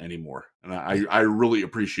prominent anymore. And I really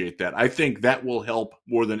appreciate that. I think that will help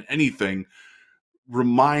more than anything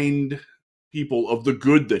remind people of the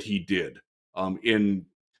good that he did in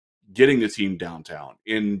getting the team downtown,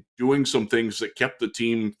 in doing some things that kept the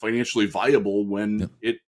team financially viable when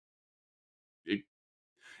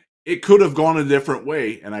it could have gone a different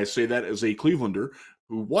way. And I say that as a Clevelander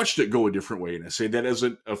who watched it go a different way. And I say that as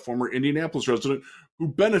a former Indianapolis resident who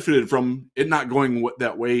benefited from it not going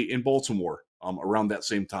that way in Baltimore around that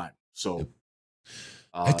same time. So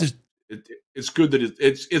it's good that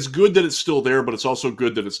it's good that it's still there, but it's also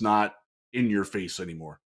good that it's not in your face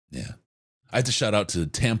anymore. Yeah. I had to shout out to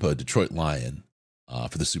Tampa, Detroit Lion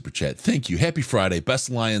for the super chat. Thank you. Happy Friday. Best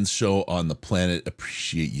Lions show on the planet.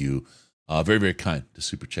 Appreciate you. Very, very kind to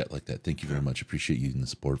super chat like that. Thank you very much. Appreciate you and the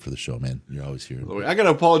support for the show, man. You're always here. I got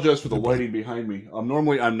to apologize for the lighting behind me.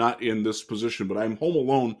 Normally I'm not in this position, but I'm home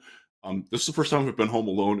alone. This is the first time I've been home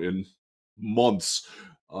alone in months.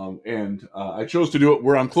 And I chose to do it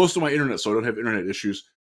where I'm close to my internet, so I don't have internet issues.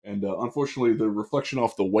 And unfortunately, the reflection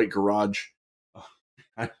off the white garage,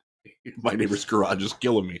 my neighbor's garage is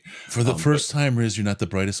killing me. For the first time, Riz, you're not the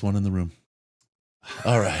brightest one in the room.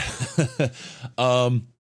 All right.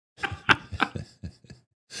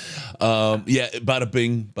 Yeah, bada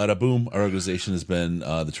bing, bada boom. Our organization has been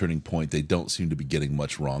the turning point. They don't seem to be getting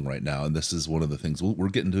much wrong right now, and this is one of the things we're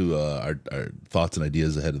getting to our thoughts and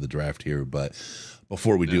ideas ahead of the draft here. But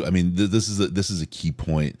before we do, I mean, this is a key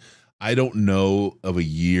point. I don't know of a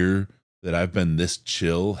year that I've been this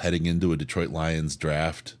chill heading into a Detroit Lions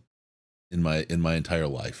draft in my entire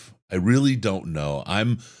life. I really don't know. I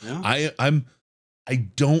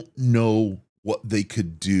don't know what they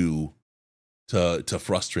could do to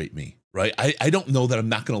frustrate me, right? I don't know that I'm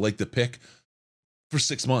not going to like the pick for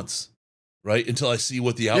 6 months, right? Until I see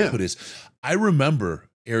what the output is. I remember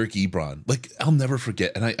Eric Ebron, like I'll never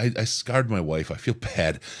forget. And I scarred my wife. I feel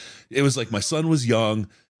bad. It was like my son was young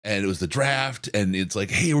and it was the draft and it's like,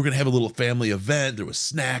 hey, we're going to have a little family event. There was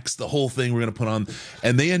snacks, the whole thing we're going to put on.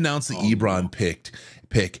 And they announced the Ebron pick.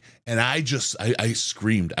 And I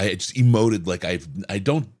screamed. I just emoted like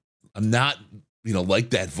I'm not, like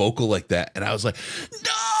that vocal like that. And I was like, no,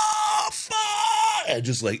 fuck! And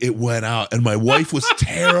just like it went out. And my wife was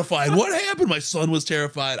terrified. What happened? My son was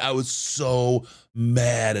terrified. I was so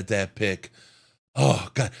mad at that pick. Oh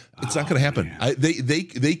God, it's not going to happen.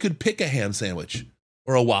 They could pick a ham sandwich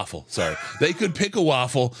or a waffle. Sorry, they could pick a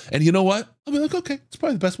waffle, and you know what? I'll be like, okay, it's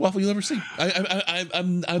probably the best waffle you'll ever see.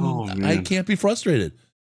 I can't be frustrated.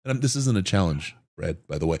 And this isn't a challenge, Brad,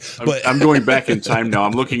 by the way. But I'm going back in time now.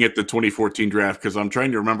 I'm looking at the 2014 draft because I'm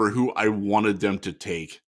trying to remember who I wanted them to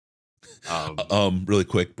take. Really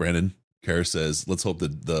quick, Brandon Kerr says, let's hope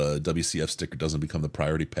that the WCF sticker doesn't become the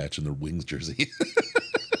priority patch in the Wings jersey.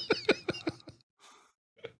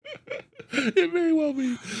 It may well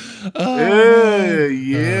be.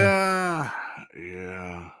 Yeah.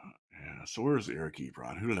 So where's Eric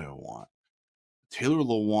Ebron? Who did I want? Taylor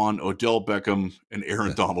Lewan, Odell Beckham, and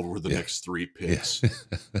Aaron Donald were the next three picks.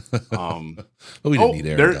 But we didn't need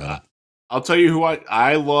Aaron Donald. I'll tell you who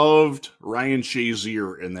I loved Ryan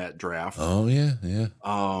Shazier in that draft. Oh yeah.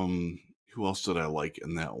 Who else did I like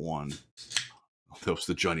in that one? That was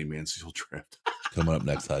the Johnny Manziel draft. Coming up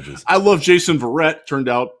next, Hodges. I love Jason Verrett. Turned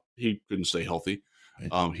out he couldn't stay healthy.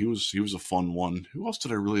 Right. He was a fun one. Who else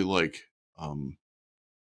did I really like?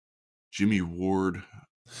 Jimmy Ward.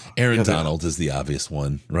 Aaron Donald is the obvious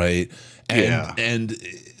one, right? And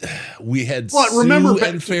we had remember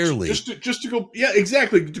and Fairley. Just to go,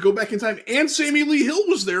 exactly, to go back in time. And Sammy Lee Hill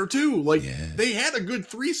was there too. Like they had a good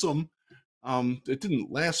threesome. It didn't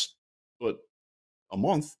last but a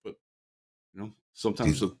month, but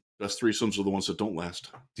sometimes the best threesomes are the ones that don't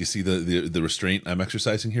last. Do you see the restraint I'm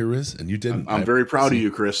exercising here, Riz? And you didn't. I'm very proud of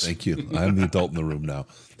you, Chris. Thank you. I'm the adult in the room now.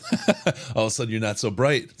 All of a sudden, you're not so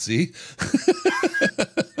bright. See?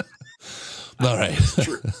 All right.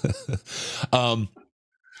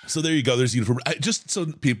 So there you go. There's uniform. Just so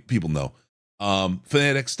people know,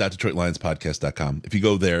 fanatics.detroitlionspodcast.com. If you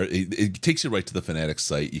go there, it takes you right to the Fanatics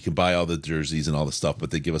site. You can buy all the jerseys and all the stuff,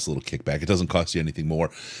 but they give us a little kickback. It doesn't cost you anything more.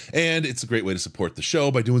 And it's a great way to support the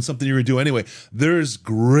show by doing something you're going to do anyway. There's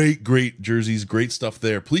great jerseys, great stuff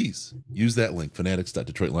there. Please use that link,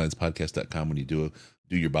 fanatics.detroitlionspodcast.com, when you do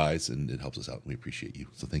your buys, and it helps us out. We appreciate you.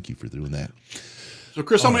 So thank you for doing that. So,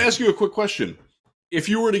 Chris, I'm going to ask you a quick question. If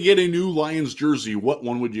you were to get a new Lions jersey, what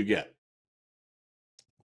one would you get?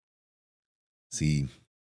 See,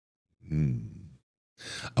 I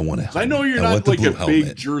want to. I know you're not like a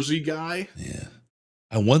big jersey guy. Yeah,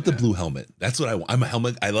 I want the blue helmet. That's what I want. I'm a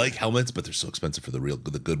helmet. I like helmets, but they're so expensive for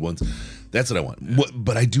the good ones. That's what I want.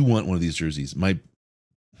 But I do want one of these jerseys.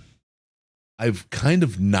 I've kind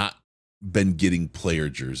of not been getting player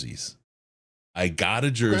jerseys. I got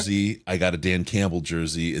a jersey. Okay. I got a Dan Campbell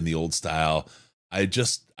jersey in the old style. I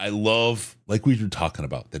love, like we were talking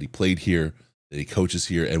about, that he played here, that he coaches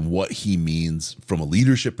here, and what he means from a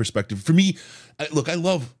leadership perspective. For me, I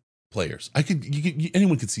love players.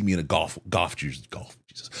 Anyone could see me in a Goff jersey,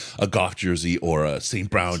 a Goff jersey, or a St.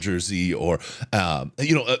 Brown jersey, or an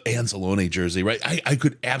Anzalone jersey, right? I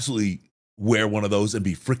could absolutely wear one of those and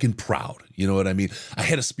be freaking proud. You know what I mean? I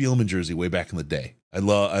had a Spielman jersey way back in the day. I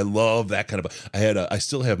love that kind of. I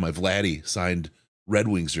still have my Vladdy signed Red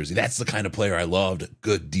Wings jersey. That's the kind of player I loved.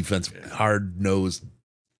 Good defensive, hard nosed,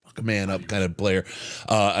 fuck a man up kind of player.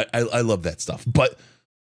 I love that stuff. But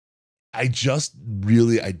I just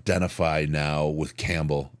really identify now with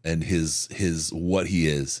Campbell and his what he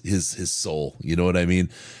is, his soul. You know what I mean?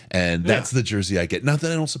 And that's the jersey I get. Not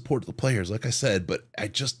that I don't support the players, like I said, but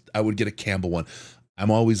I would get a Campbell one.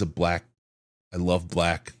 I'm always a black. I love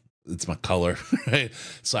black. It's my color, right?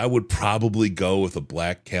 So I would probably go with a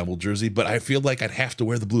black Campbell jersey, but I feel like I'd have to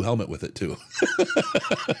wear the blue helmet with it too.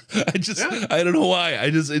 I don't know why.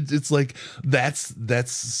 It's like, that's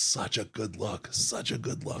such a good look. Such a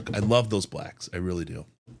good look. I love those blacks. I really do.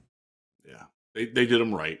 Yeah. They did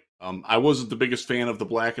them right. I wasn't the biggest fan of the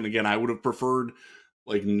black. And again, I would have preferred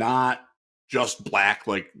like not just black,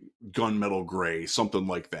 like gunmetal gray, something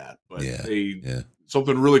like that. But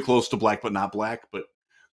something really close to black, but not black. But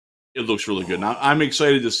it looks really good. Now, I'm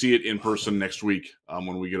excited to see it in person next week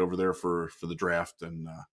when we get over there for the draft and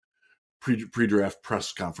pre-draft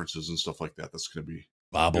press conferences and stuff like that. That's going to be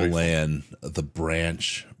Bobbleland, the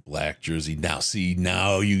Branch black jersey. Now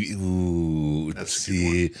you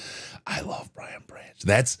I love Brian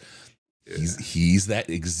Branch. He's that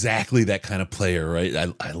exactly that kind of player, right?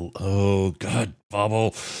 Oh God,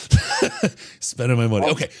 Bobble, spending my money.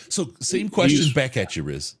 Okay, so same question back at you,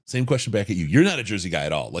 Riz. Same question back at you. You're not a jersey guy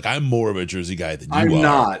at all. Like, I'm more of a jersey guy than you are.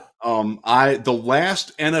 I'm not. The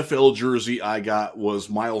last NFL jersey I got was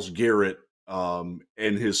Myles Garrett, and at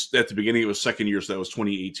the beginning of his second year, so that was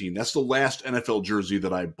 2018. That's the last NFL jersey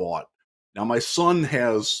that I bought. Now my son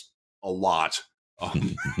has a lot. So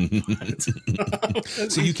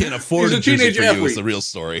you can't afford a jersey for you is the real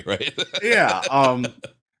story, right? Yeah.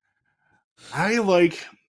 I like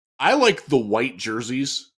the white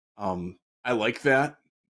jerseys. I like that.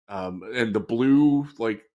 And the blue,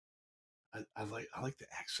 like I like the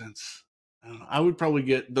accents. I don't know. I would probably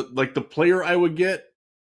get the player I would get,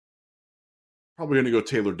 probably gonna go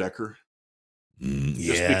Taylor Decker.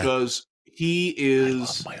 Just because he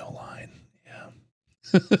is my O-line.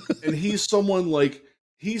 And he's someone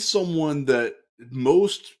that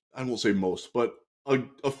most, I won't say most, but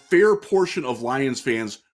a fair portion of Lions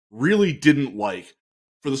fans really didn't like,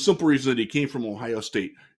 for the simple reason that he came from Ohio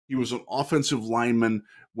State. He was an offensive lineman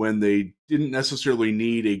when they didn't necessarily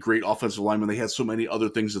need a great offensive lineman. They had so many other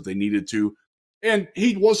things that they needed to. And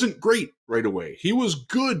he wasn't great right away. He was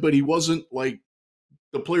good, but he wasn't like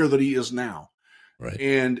the player that he is now. Right.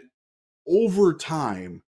 And over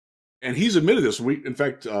time, and he's admitted this. In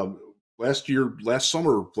fact, last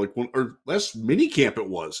summer, last mini camp it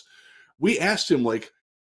was, we asked him, like,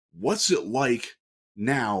 what's it like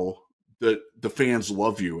now that the fans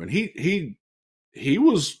love you? And he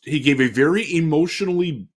gave a very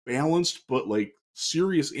emotionally balanced but like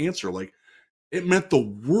serious answer. Like, it meant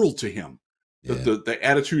the world to him that the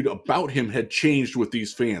attitude about him had changed with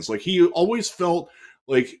these fans. Like, he always felt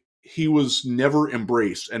like he was never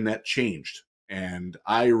embraced, and that changed. And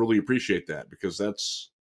I really appreciate that, because that's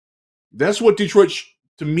what Detroit,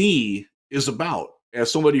 to me, is about, as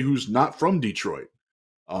somebody who's not from Detroit,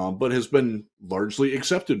 but has been largely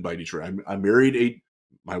accepted by Detroit. I married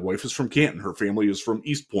my wife is from Canton. Her family is from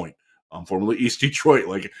East Point, formerly East Detroit.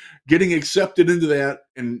 Like, getting accepted into that,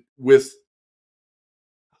 and with,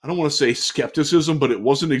 I don't want to say skepticism, but it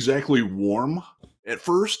wasn't exactly warm at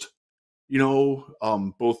first.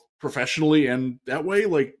 both professionally and that way,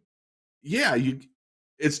 like, yeah,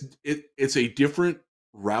 it's a different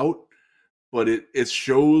route, but it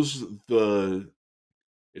shows the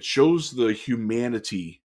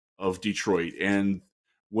humanity of Detroit. And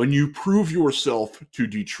when you prove yourself to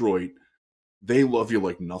Detroit, they love you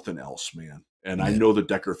like nothing else, man. And I know that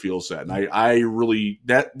Decker feels that. And I really,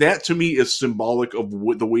 that to me is symbolic of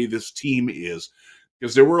the way this team is.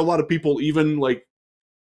 Because there were a lot of people, even like,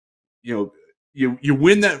 you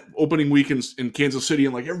win that opening week in Kansas City,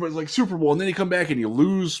 and like everybody's like Super Bowl, and then you come back and you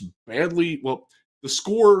lose badly. Well, the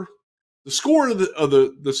score of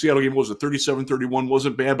the Seattle game was 37-31,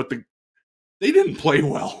 wasn't bad, but they didn't play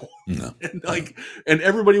well. No. and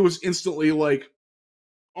everybody was instantly like,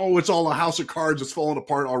 oh, it's all a house of cards. It's falling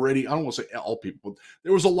apart already. I don't want to say all people, but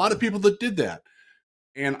there was a lot of people that did that.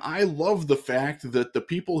 And I love the fact that the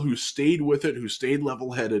people who stayed with it, who stayed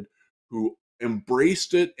level-headed, who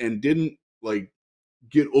embraced it and didn't like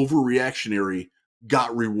get overreactionary,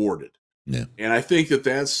 got rewarded. Yeah. And I think that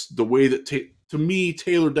that's the way that, to me,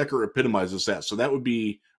 Taylor Decker epitomizes that. So that would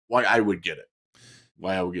be why I would get it.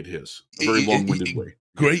 Why I would get his. A very long-winded way.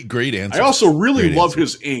 Great answer. I also really love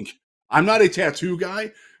his ink. I'm not a tattoo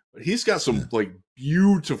guy, but he's got some like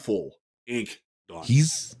beautiful ink done.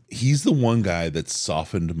 He's the one guy that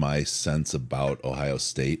softened my sense about Ohio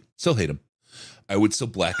State. Still hate him. I would still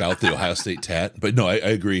black out the Ohio State tat, but no, I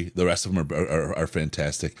agree. The rest of them are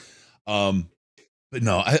fantastic. But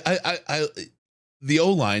no, I the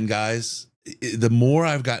O-line guys, the more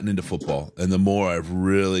I've gotten into football and the more I've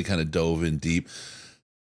really kind of dove in deep,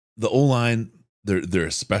 the O-line, they're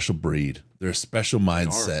a special breed. They're a special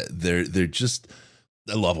mindset. They're just,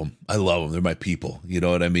 I love them. They're my people. You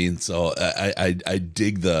know what I mean? So I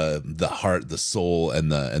dig the heart, the soul,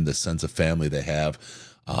 and the sense of family they have.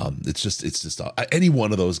 It's just any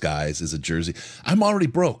one of those guys is a jersey. I'm already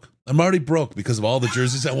broke because of all the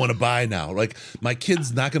jerseys I want to buy now. Like, my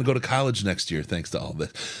kid's not going to go to college next year thanks to all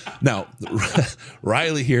this. Now,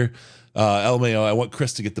 Riley here, LMAO, I want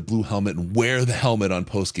Chris to get the blue helmet and wear the helmet on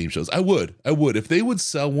post-game shows. I would. If they would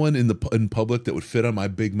sell one in public that would fit on my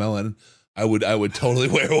big melon, I would totally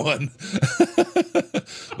wear one.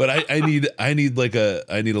 But I need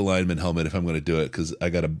a lineman helmet if I'm going to do it, because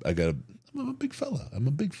I'm a big fella. I'm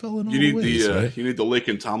a big fella in all the ways, right? You need the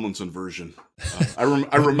Lakin Tomlinson version. I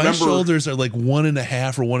remember my shoulders are like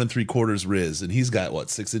 1.5 or 1 3/4 Riz, and he's got what,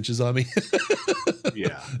 6 inches on me.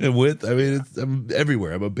 Yeah, and width. I mean, I'm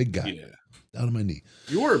everywhere. I'm a big guy. Yeah, down to my knee.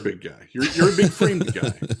 You are a big guy. You're a big framed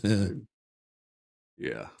guy.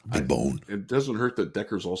 Yeah, big bone. It doesn't hurt that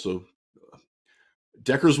Decker's also.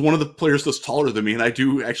 Decker's one of the players that's taller than me, and I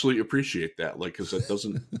do actually appreciate that. Like, because that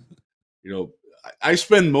doesn't, I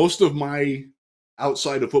spend most of my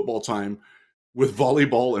outside of football time with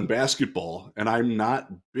volleyball and basketball, and I'm not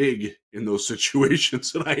big in those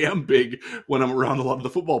situations, and I am big when I'm around a lot of the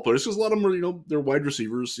football players, because a lot of them are, they're wide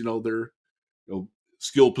receivers, they're,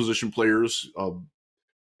 skill position players,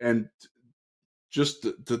 and just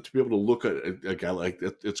to be able to look at a guy like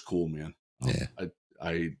that, it's cool, man. Yeah.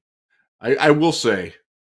 I will say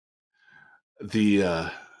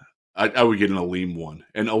I would get an Aleem one,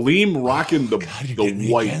 and Aleem rocking the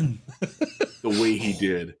white the way he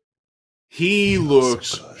did. He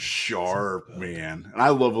looks sharp, man, and I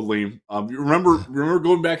love Aleem. You remember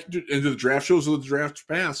going back into the draft shows of the draft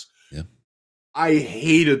pass? Yeah, I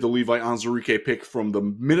hated the Levi Onwuzurike pick from the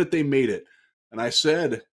minute they made it, and I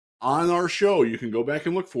said on our show, you can go back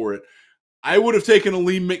and look for it, I would have taken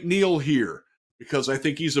Aleem McNeil here because I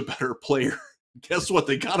think he's a better player. Guess what?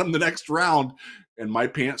 They got him the next round, and my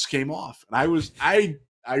pants came off. And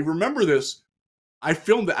I remember this. I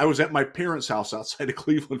filmed it. I was at my parents' house outside of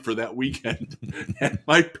Cleveland for that weekend, and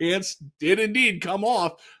my pants did indeed come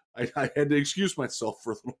off. I had to excuse myself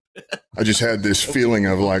for a little bit. I just had this feeling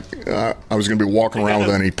of like I was going to be walking around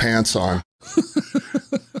with any pants on.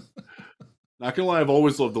 Not gonna lie, I've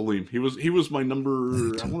always loved Aleem. He was my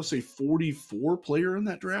number, I want to say 44 player in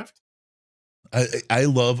that draft. I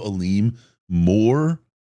love Aleem more,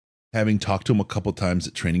 having talked to him a couple times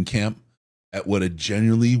at training camp, at what a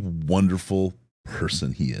genuinely wonderful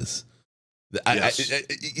person he is. Yes.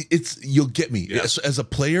 It's you'll get me. Yes. As a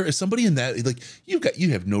player, as somebody in that, like, you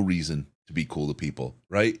have no reason to be cool to people,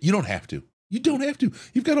 right? You don't have to.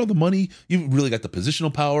 You've got all the money. You've really got the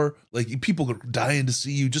positional power. Like, people are dying to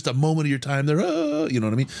see you. Just a moment of your time there, you know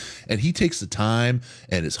what I mean? And he takes the time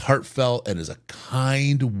and is heartfelt and is a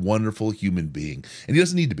kind, wonderful human being. And he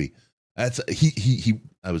doesn't need to be. That's he.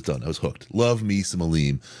 I was done. I was hooked. Love me some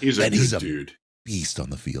Aleem. He's a good dude. Beast on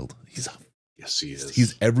the field. Yes, he is.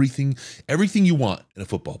 He's everything you want in a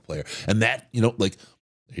football player. And that, like,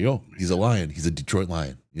 There you go. He's a Lion. He's a Detroit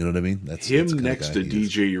Lion. You know what I mean? That's next to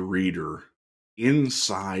DJ Reader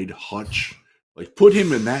inside Hutch. Like, put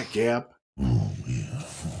him in that gap. Oh, yeah.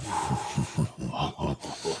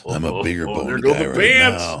 I'm a bigger bone there go guy the right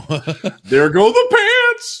pants. now. There go the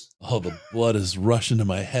pants. Oh, the blood is rushing to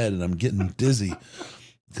my head, and I'm getting dizzy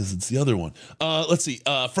because it's the other one. Let's see.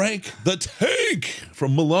 Frank the Tank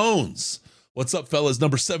from Malone's. What's up, fellas?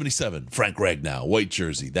 Number 77, Frank Ragnow, white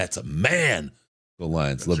jersey. That's a man. Go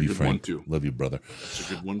Lions. Love you, Frank. Love you, brother.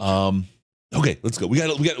 That's a good one. Okay, let's go. We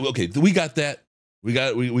got that. We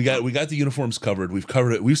got the uniforms covered. We've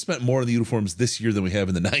covered it. We've spent more on the uniforms this year than we have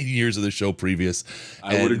in the 9 years of the show previous.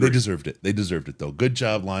 I would agree. They deserved it. They deserved it, though. Good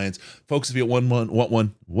job, Lions. Folks, if you want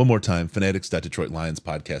one more time,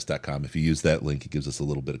 fanatics.detroitlionspodcast.com. If you use that link, it gives us a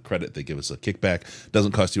little bit of credit. They give us a kickback.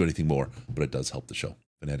 Doesn't cost you anything more, but it does help the show.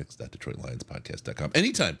 fanatics.detroitlionspodcast.com.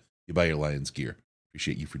 Anytime you buy your Lions gear.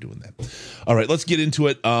 Appreciate you for doing that. All right, let's get into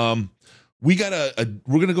it. We're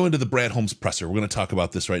gonna go into the Brad Holmes presser. We're gonna talk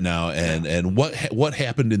about this right now and what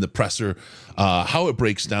happened in the presser, how it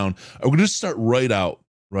breaks down. We're gonna just start right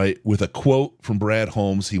with a quote from Brad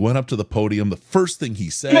Holmes. He went up to the podium. The first thing he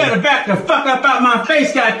said, "You better back the fuck up out my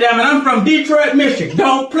face, goddammit! I'm from Detroit, Michigan.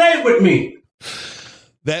 Don't play with me."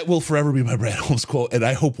 That will forever be my Brad Holmes quote, and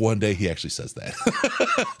I hope one day he actually says that.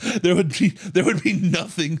 there would be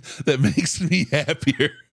nothing that makes me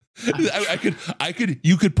happier.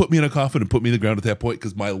 You could put me in a coffin and put me in the ground at that point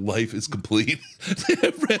because my life is complete.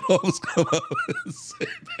 Brad Holmes come up and say,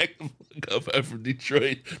 "Back the fuck up, I'm from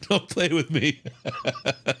Detroit. Don't play with me."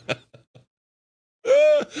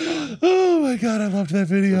 Oh my God, I loved that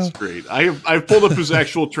video. That's great. I've pulled up his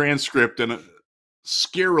actual transcript and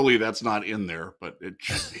scarily that's not in there, but it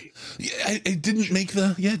should be. Yeah, it didn't make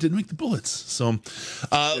the bullets. So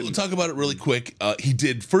we'll talk about it really quick. He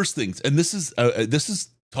did first things, and this is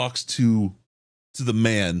talks to the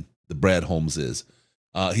man that Brad Holmes is.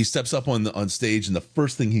 He steps up on stage, and the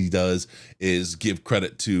first thing he does is give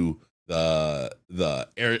credit to the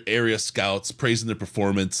area scouts, praising their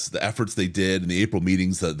performance, the efforts they did in the April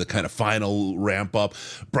meetings, the kind of final ramp up.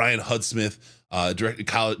 Brian Hudsmith,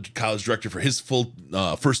 college director, for his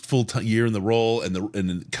first full year in the role, and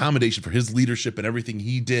the commendation for his leadership and everything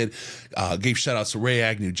he did. Gave shout outs to Ray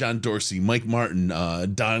Agnew, John Dorsey, Mike Martin,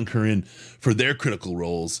 Don Curran for their critical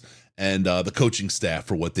roles, and the coaching staff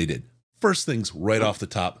for what they did. First things right off the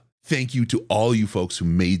top, thank you to all you folks who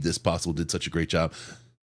made this possible, did such a great job.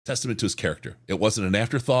 Testament to his character. It wasn't an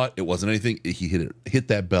afterthought. It wasn't anything. He hit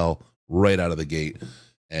that bell right out of the gate.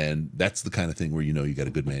 And that's the kind of thing where you know you got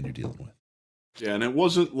a good man you're dealing with. Yeah, and it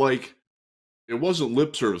wasn't lip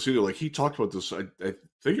service either. Like, he talked about this. I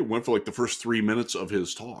think it went for like the first 3 minutes of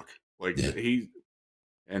his talk. Like, I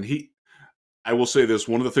will say this,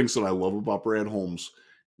 one of the things that I love about Brad Holmes,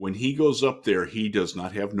 when he goes up there, he does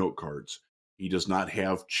not have note cards. He does not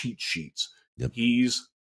have cheat sheets. Yep. He's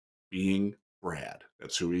being Brad.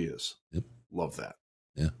 That's who he is. Yep. Love that.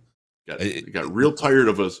 Yeah. Got real tired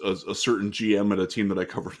of a certain GM at a team that I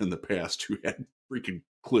covered in the past who had freaking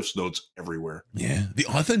Cliff's notes everywhere. Yeah. The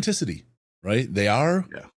authenticity, right? They are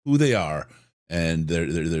who they are, and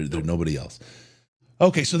they're nobody else.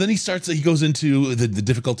 Okay, so then he goes into the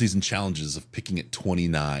difficulties and challenges of picking at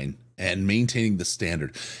 29 and maintaining the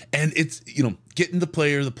standard. And it's, getting the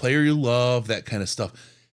player you love, that kind of stuff.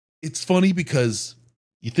 It's funny because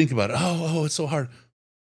you think about it, oh, it's so hard.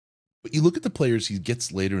 But you look at the players he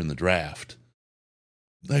gets later in the draft.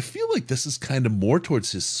 I feel like this is kind of more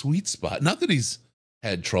towards his sweet spot. Not that he's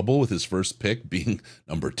had trouble with his first pick being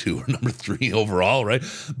number 2 or number 3 overall, right?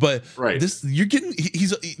 But this, you're getting,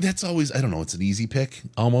 that's always, I don't know, it's an easy pick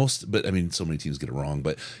almost, but I mean, so many teams get it wrong.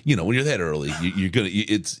 But when you're that early, you're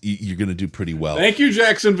gonna do pretty well. Thank you,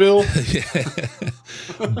 Jacksonville.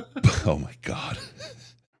 Oh my God.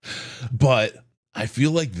 But I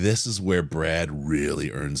feel like this is where Brad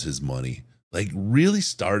really earns his money. Like, really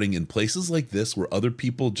starting in places like this where other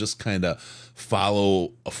people just kind of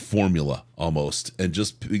follow a formula almost and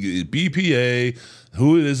just BPA,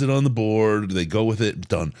 who is it on the board? They go with it,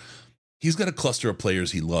 done. He's got a cluster of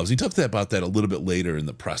players he loves. He talked about that a little bit later in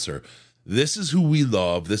the presser. This is who we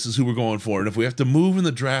love. This is who we're going for. And if we have to move in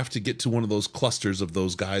the draft to get to one of those clusters of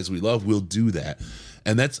those guys we love, we'll do that.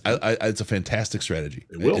 And that's it's a fantastic strategy.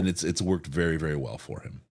 And it's worked very, very well for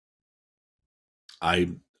him. I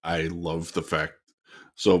love the fact.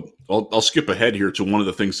 So I'll skip ahead here to one of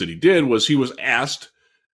the things that he did was he was asked,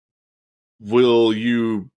 will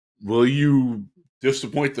you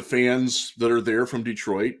disappoint the fans that are there from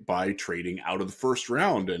Detroit by trading out of the first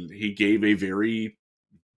round? And he gave a very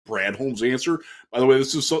Brad Holmes answer. By the way,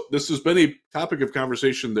 this has been a topic of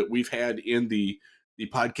conversation that we've had in the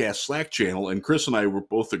podcast Slack channel, and Chris and I were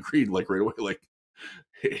both agreed like right away, like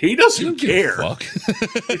he doesn't care. Fuck.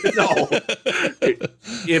 No,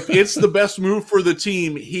 if it's the best move for the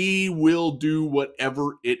team, he will do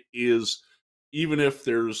whatever it is, even if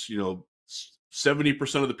there's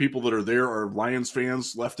 70% of the people that are there are Lions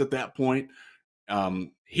fans left at that point.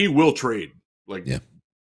 He will trade. Like, yeah.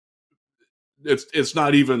 It's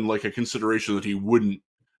not even like a consideration that he wouldn't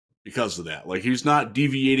because of that. Like, he's not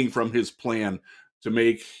deviating from his plan to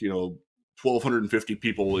make 1,250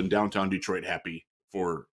 people in downtown Detroit happy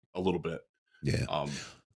for a little bit. Yeah.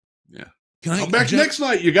 Yeah. Come back Jeff, next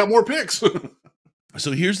night. You got more picks.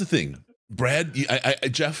 So here's the thing, Brad.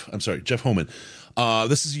 Jeff Homan.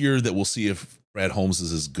 This is a year that we'll see if Brad Holmes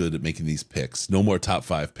is as good at making these picks. No more top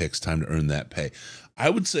 5 picks. Time to earn that pay. I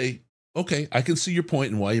would say, okay, I can see your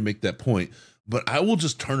point and why you make that point, but I will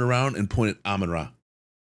just turn around and point at Amon-Ra.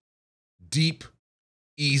 Deep,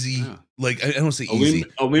 easy. Yeah. Like, I don't say easy.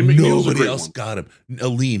 Nobody else got him.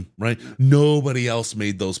 Aleem, right? Yeah. Nobody else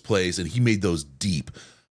made those plays, and he made those deep.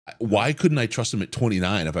 Why couldn't I trust him at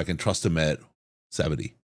 29 if I can trust him at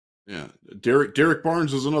 70? Yeah. Derek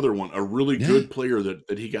Barnes is another one, a really good player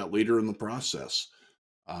that he got later in the process.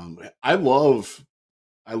 I love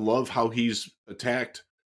how he's attacked,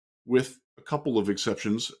 with a couple of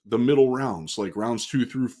exceptions, the middle rounds, like rounds 2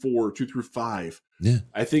 through 4, 2 through 5. Yeah.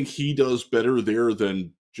 I think he does better there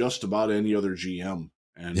than just about any other GM.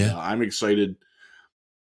 And I'm excited.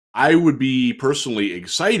 I would be personally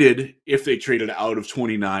excited if they traded out of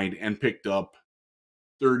 29 and picked up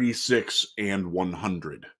 36 and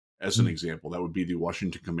 100 as an example. That would be the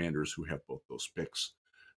Washington Commanders, who have both those picks.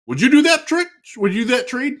 Would you do that trick? Would you do that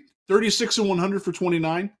trade? 36 and 100 for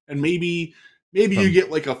 29, and maybe you get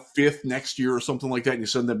like a 5th next year or something like that, and you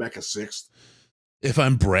send them back a 6th. If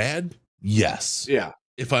I'm Brad, yes. Yeah.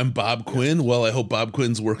 If I'm Bob Quinn, well, I hope Bob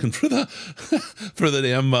Quinn's working for the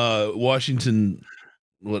damn Washington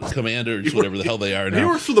Commanders, whatever the hell they are now. He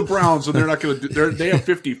works for the Browns, and they're not going to. They have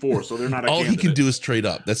 54, so they're not. All he can do is trade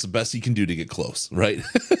up. That's the best he can do to get close, right?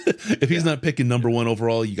 If he's not picking number 1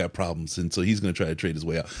 overall, you got problems, and so he's going to try to trade his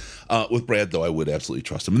way out. With Brad, though, I would absolutely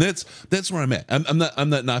trust him, and that's where I'm at. I'm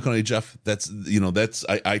not knocking on you, Jeff.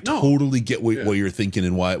 I totally get what you're thinking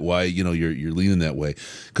and why you're leaning that way,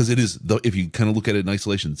 because it is, if you kind of look at it in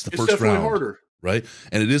isolation, it's first round, harder, right?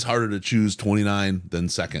 And it is harder to choose 29 than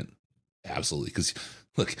second, absolutely, because.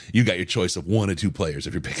 Look, you got your choice of 1 or 2 players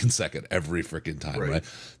if you're picking second every freaking time, right?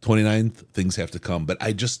 29th, things have to come. But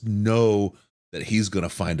I just know that he's going to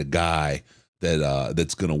find a guy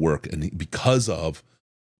that's going to work. And because of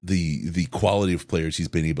the quality of players he's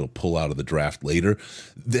been able to pull out of the draft later,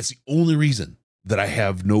 that's the only reason that I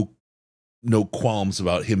have no qualms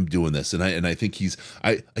about him doing this. And I think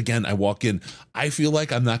I walk in, I feel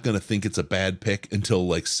like I'm not going to think it's a bad pick until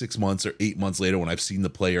like 6 months or 8 months later when I've seen the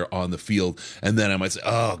player on the field. And then I might say,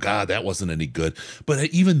 oh God, that wasn't any good. But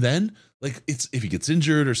even then, like, it's, if he gets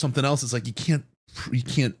injured or something else, it's like, you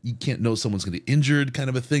can't know someone's going to get injured, kind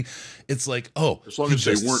of a thing. It's like, oh, as long as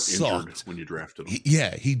they weren't injured when you drafted him.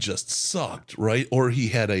 He just sucked. Right. Or he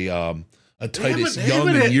had a Titus Young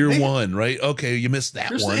in year 1, right? Okay, you missed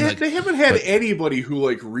that one. They haven't had anybody who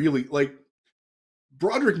like really like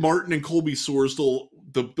Broderick Martin and Colby Sorsdal.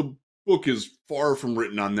 The book is far from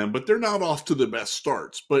written on them, but they're not off to the best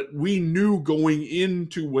starts. But we knew going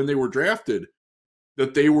into when they were drafted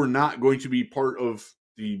that they were not going to be part of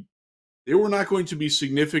they were not going to be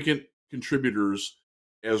significant contributors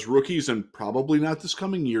as rookies, and probably not this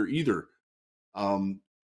coming year either. And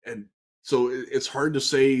so it's hard to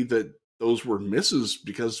say that those were misses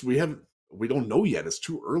because we don't know yet. It's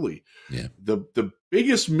too early. Yeah. The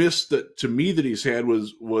biggest miss that to me that he's had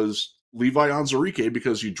was Levi Onwuzurike,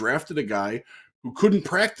 because you drafted a guy who couldn't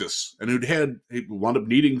practice and he wound up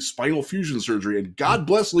needing spinal fusion surgery. And God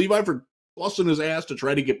bless Levi for busting his ass to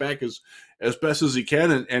try to get back as best as he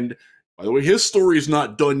can. And by the way, his story is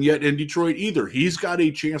not done yet in Detroit either. He's got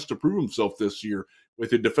a chance to prove himself this year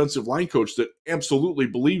with a defensive line coach that absolutely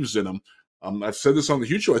believes in him. I've said this on the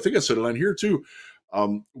Huge Show. I think I said it on here too.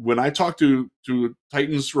 When I talked to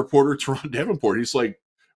Titans reporter Teron Davenport, he's like,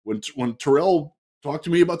 when Terrell talked to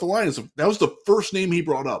me about the Lions, that was the first name he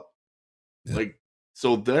brought up. Yeah. Like,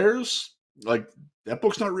 so there's like, that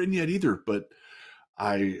book's not written yet either. But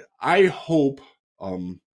I hope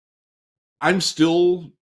I'm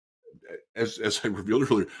still, as I revealed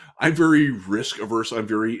earlier, I'm very risk averse. I'm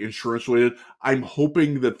very insurance related. I'm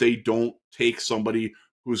hoping that they don't take somebody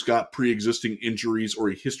who's got pre-existing injuries or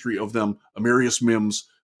a history of them. Amarius Mims,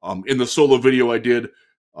 in the solo video I did,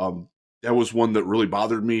 that was one that really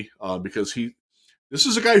bothered me because this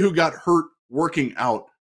is a guy who got hurt working out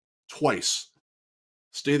twice.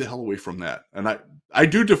 stay the hell away from that. And I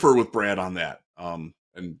do defer with Brad on that,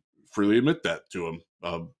 and freely admit that to him.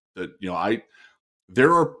 That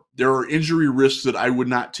there are injury risks that I would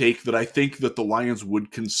not take that I think that the Lions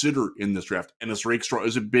would consider in this draft. And this Rakestraw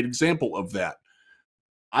is a big example of that.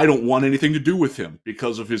 I don't want anything to do with him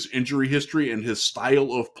because of his injury history, and his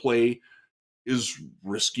style of play is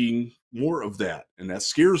risking more of that. And that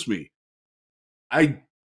scares me. I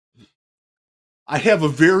have a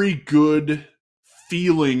very good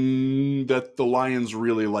feeling that the Lions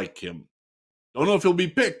really like him. Don't know if he'll be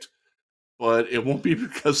picked, but it won't be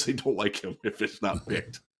because they don't like him if it's not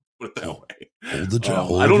picked. Put it that way.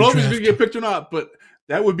 I don't know if he's going to get picked or not, but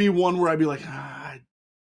that would be one where I'd be like, come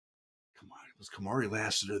on, was Kamari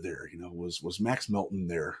Lassiter there? Was Max Melton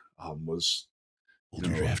there?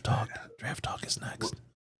 Draft talk. Draft talk is next.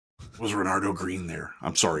 Was Renardo Green there?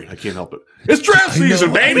 I'm sorry, I can't help it. It's draft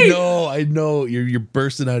season, baby. I know. You're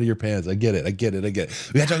bursting out of your pants. I get it. We got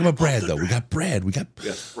to talk about Brad though. We got Brad.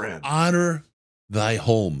 Yes, Brad. Honor thy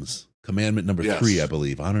homes. Commandment number 3, I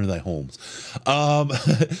believe. Honor thy homes.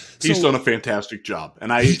 He's done a fantastic job,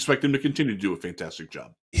 and I expect him to continue to do a fantastic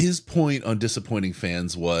job. His point on disappointing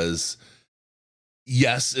fans was,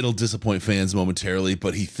 yes, it'll disappoint fans momentarily,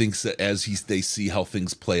 but he thinks that as they see how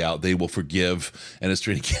things play out, they will forgive. And as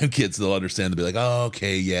training camp kids, they'll understand. They'll be like, oh,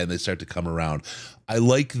 okay, yeah, and they start to come around. I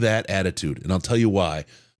like that attitude, and I'll tell you why.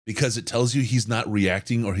 Because it tells you he's not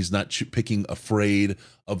reacting, or he's not picking afraid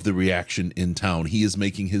of the reaction in town. He is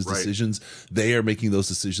making his decisions. They are making those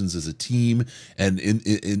decisions as a team, and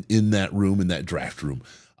in that room, in that draft room.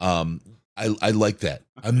 I like that.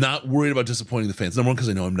 I'm not worried about disappointing the fans. Number one, because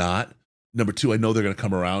I know I'm not. Number two, I know they're going to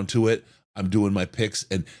come around to it. I'm doing my picks,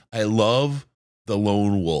 and I love the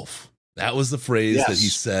lone wolf. That was the phrase that he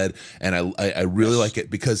said, and I really like it,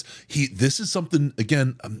 because this is something,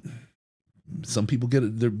 again, some people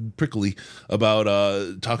they're prickly about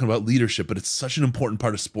talking about leadership, but it's such an important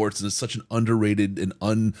part of sports, and it's such an underrated and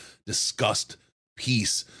undiscussed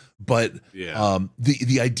piece. But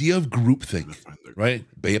the idea of groupthink, right?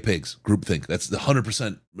 Bay of Pigs, groupthink. That's the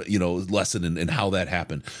 100% lesson in how that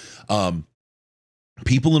happened.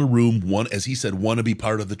 People in a room, as he said, want to be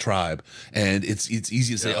part of the tribe, and it's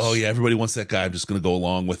easy to say, oh yeah, everybody wants that guy, I'm just going to go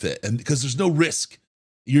along with it, and because there's no risk.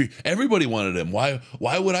 Everybody wanted him. Why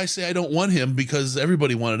would I say I don't want him? Because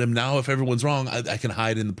everybody wanted him. Now, if everyone's wrong, I can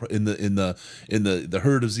hide in the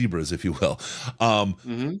herd of zebras, if you will.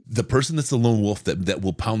 The person that's the lone wolf that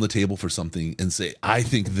will pound the table for something and say, I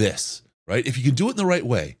think this, right? If you can do it in the right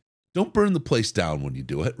way, don't burn the place down when you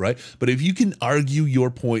do it, right? But if you can argue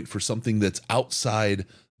your point for something that's outside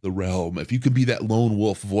the realm, if you can be that lone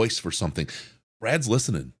wolf voice for something, Brad's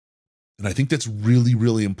listening. And I think that's really,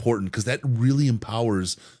 really important, because that really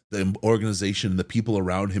empowers the organization and the people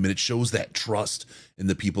around him, and it shows that trust in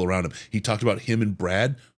the people around him. He talked about him and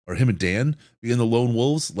Brad, or him and Dan, being the lone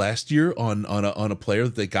wolves last year on a player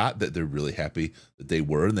that they got, that they're really happy that they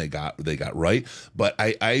were, and they got right. But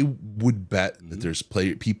I would bet that there's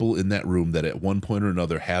people in that room that at one point or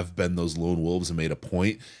another have been those lone wolves and made a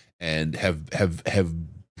point, and have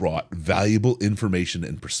brought valuable information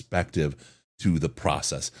and perspective to the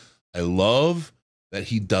process. I love that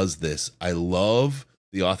he does this. I love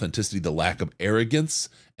the authenticity, the lack of arrogance,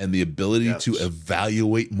 and the ability to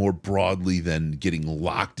evaluate more broadly than getting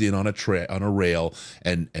locked in on a rail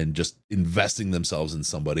and just investing themselves in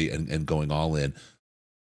somebody and going all in.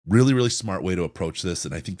 Really, really smart way to approach this,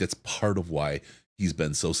 and I think that's part of why he's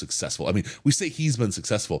been so successful. I mean, we say he's been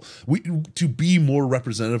successful. To be more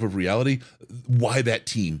representative of reality, why that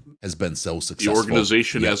team has been so successful. The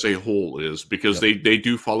organization as a whole is, because they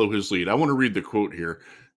do follow his lead. I want to read the quote here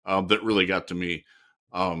that really got to me.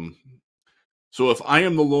 So if I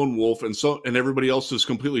am the lone wolf and everybody else is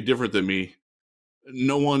completely different than me,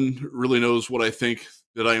 no one really knows what I think,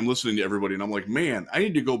 that I am listening to everybody. And I'm like, man, I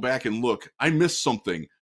need to go back and look. I missed something.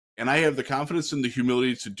 And I have the confidence and the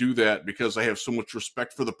humility to do that because I have so much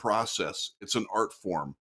respect for the process. It's an art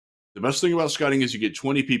form. The best thing about scouting is you get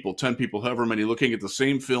 20 people, 10 people, however many, looking at the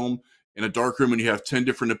same film in a dark room, and you have 10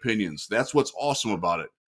 different opinions. That's what's awesome about it.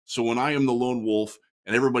 So when I am the lone wolf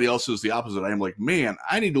and everybody else is the opposite, I am like, man,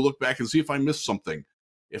 I need to look back and see if I missed something.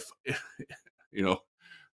 If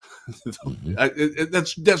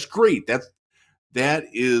that's great. That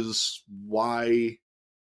is why.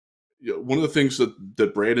 One of the things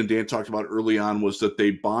that Brad and Dan talked about early on was that they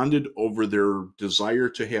bonded over their desire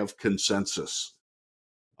to have consensus.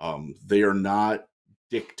 They are not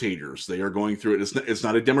dictators. They are going through it. It's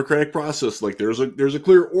not a democratic process. Like there's a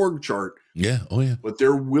clear org chart. Yeah. Oh yeah. But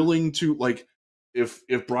they're willing to, like, if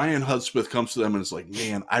Brian Hudspeth comes to them and it's like,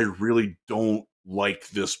 man, I really don't like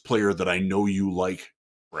this player that I know you like,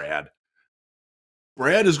 Brad.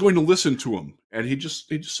 Brad is going to listen to him, and he just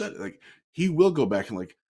said like he will go back and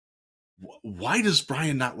like, why does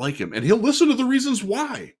Brian not like him? And he'll listen to the reasons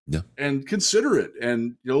why, and consider it,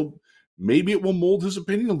 and maybe it will mold his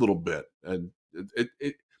opinion a little bit. And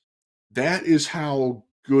that is how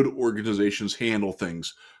good organizations handle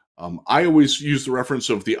things. I always use the reference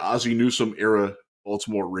of the Ozzie Newsome era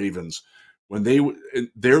Baltimore Ravens when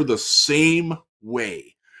they're the same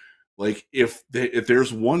way. Like if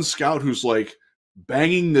there's one scout who's like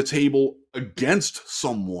banging the table against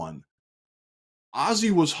someone,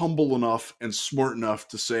 Ozzie was humble enough and smart enough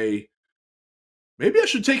to say, maybe I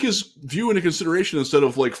should take his view into consideration instead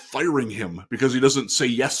of like firing him because he doesn't say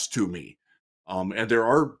yes to me. And there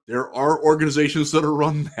are organizations that are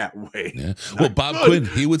run that way. Yeah. Well, Bob Quinn,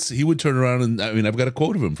 he would turn around and I mean, I've got a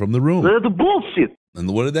quote of him from the room. The bullshit. And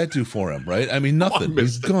what did that do for him? Right? I mean, nothing.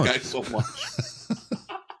 He's gone. Guy so much.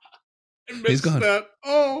 I missed He's gone. that.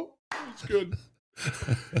 Oh, it's good.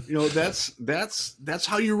 That's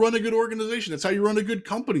how you run a good organization. That's how you run a good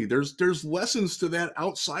company. There's lessons to that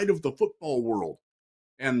outside of the football world.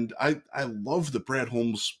 And I love that Brad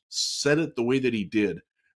Holmes said it the way that he did.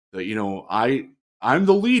 That, I'm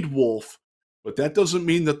the lead wolf, but that doesn't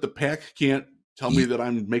mean that the pack can't tell me that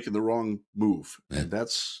I'm making the wrong move. And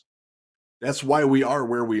that's why we are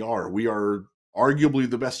where we are. We are arguably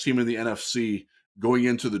the best team in the NFC going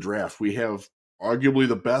into the draft. We have arguably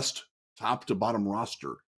the best top to bottom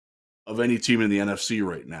roster of any team in the NFC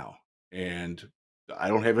right now. And I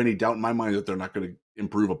don't have any doubt in my mind that they're not going to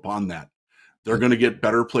improve upon that. They're going to get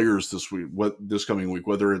better players this coming week,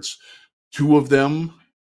 whether it's 2 of them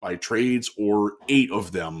by trades or 8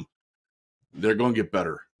 of them. They're going to get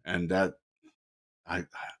better. And that I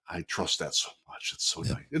trust that so much. It's so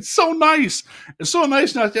nice. It's so nice. It's so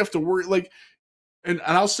nice not to have to worry. Like, and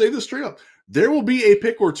I'll say this straight up. There will be a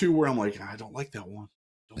pick or 2 where I'm like, I don't like that one.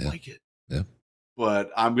 Don't like it. Yeah.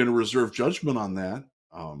 But I'm going to reserve judgment on that.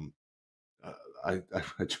 I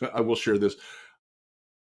will share this.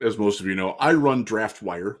 As most of you know, I run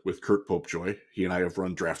DraftWire with Kurt Popejoy. He and I have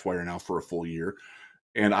run DraftWire now for a full year.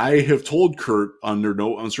 And I have told Kurt under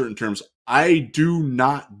no uncertain terms, I do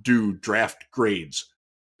not do draft grades,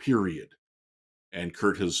 period. And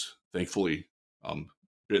Kurt has thankfully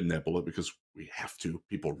bitten that bullet because we have to.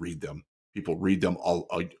 People read them. People read them all.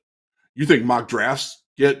 You think mock drafts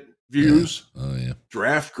get views? Yeah. Oh, yeah.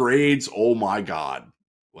 Draft grades, oh my God,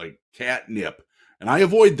 like catnip. And I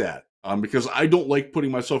avoid that because I don't like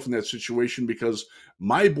putting myself in that situation because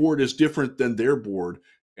my board is different than their board.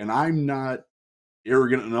 And I'm not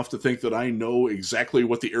arrogant enough to think that I know exactly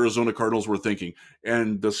what the Arizona Cardinals were thinking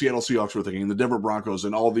and the Seattle Seahawks were thinking and the Denver Broncos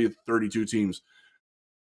and all the 32 teams.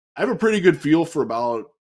 I have a pretty good feel for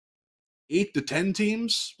about 8 to 10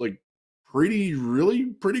 teams, like really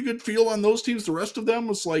pretty good feel on those teams. The rest of them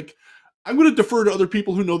was like, I'm going to defer to other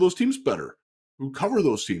people who know those teams better, who cover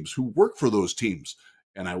those teams, who work for those teams,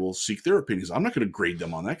 and I will seek their opinions. I'm not going to grade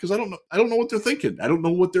them on that because I don't know what they're thinking. I don't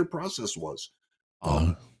know what their process was.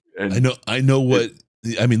 And I know what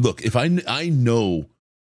I mean. Look, if I know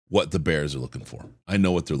what the Bears are looking for, I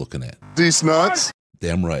know what they're looking at. These nuts.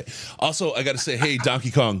 Damn right. Also, I got to say, hey,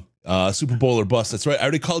 Donkey Kong, Super Bowl or bust. That's right. I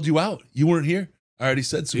already called you out. You weren't here. I already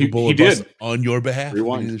said Super Bowl or bust on your behalf.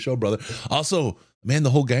 Rewind the show, brother. Also, man,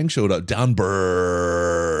 the whole gang showed up. Down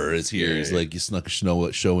Burr is here. He's like, you snuck a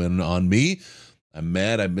show in on me. I'm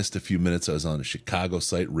mad. I missed a few minutes. I was on a Chicago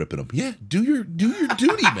site ripping them. Yeah, do your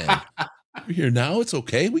duty, man. You're here now. It's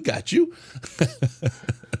okay. We got you.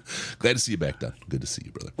 Glad to see you back, Don. Good to see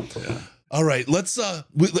you, brother. Yeah. All right, let's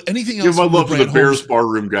anything else? Give my love to the Bears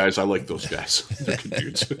barroom guys. I like those guys. They're good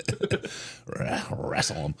dudes.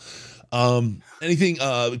 Wrestle them. Anything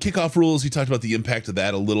kickoff rules? You talked about the impact of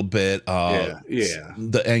that a little bit. Yeah.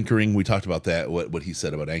 The anchoring, we talked about that. What he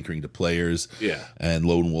said about anchoring to players. Yeah. And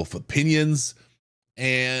lone wolf opinions.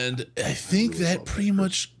 And I think that pretty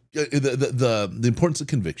much the importance of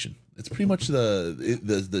conviction. It's pretty much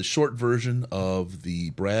the short version of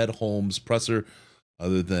the Brad Holmes presser.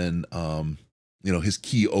 Other than, his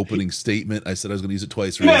key opening statement. I said I was going to use it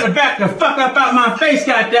twice. You better back the fuck up out my face,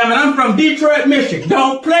 goddammit. I'm from Detroit, Michigan.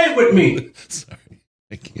 Don't play with me. Sorry.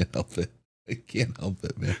 I can't help it.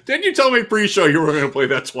 Man. Didn't you tell me pre-show you were going to play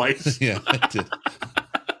that twice? Yeah, I did.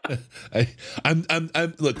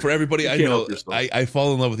 I'm look, for everybody, I know I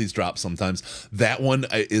fall in love with these drops sometimes. That one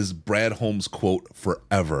is Brad Holmes' quote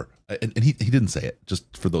forever. And he didn't say it,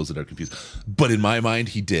 just for those that are confused. But in my mind,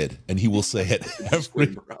 he did. And he will say it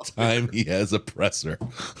every time he has a presser.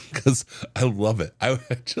 Because I love it. I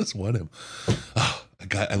just want him. Oh,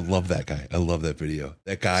 God, I love that guy. I love that video.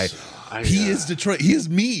 That guy, he is Detroit. He is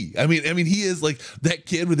me. I mean, he is like that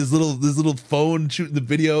kid with his little phone shooting the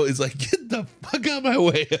video is like, get the fuck out of my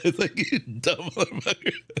way. It's like, you dumb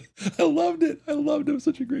motherfucker. I loved it. I loved it. It was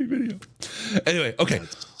such a great video. Anyway, okay.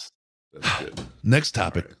 That's good. Next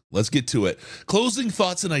topic. Right. Let's get to it. Closing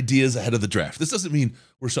thoughts and ideas ahead of the draft. This doesn't mean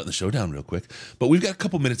we're shutting the show down real quick, but we've got a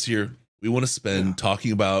couple minutes here. We want to spend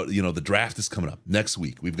talking about, the draft is coming up next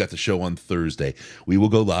week. We've got the show on Thursday. We will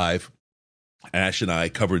go live. Ash and I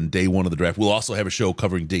covering day 1 of the draft. We'll also have a show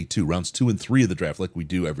covering day 2, rounds 2 and 3 of the draft, like we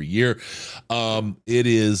do every year. It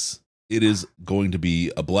is going to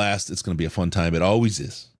be a blast. It's going to be a fun time. It always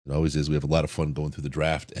is. It always is. We have a lot of fun going through the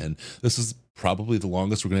draft, and this is probably the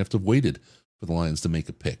longest we're going to have to have waited for the Lions to make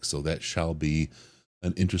a pick. So that shall be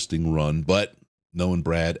an interesting run. But knowing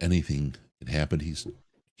Brad, anything can happen. He's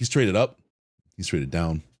traded up, he's traded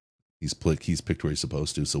down, he's picked where he's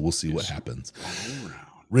supposed to. So we'll see what happens.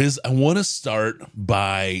 Riz, I want to start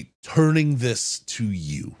by turning this to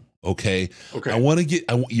you. Okay. I want to get.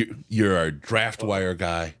 You're our draft wire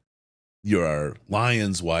guy. You're our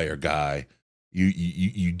Lions wire guy.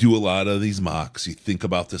 You do a lot of these mocks. You think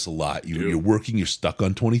about this a lot. You're working. You're stuck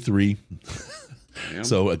on 23.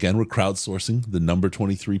 So again, we're crowdsourcing the number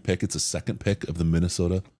 23 pick. It's a second pick of the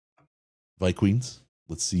Minnesota Vikings.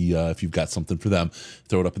 Let's see if you've got something for them.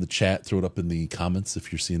 Throw it up in the chat. Throw it up in the comments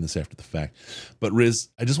if you're seeing this after the fact. But Riz,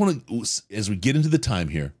 I just want to, as we get into the time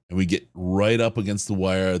here and we get right up against the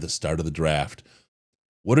wire, the start of the draft,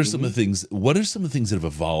 what are some of the things? What are some of the things that have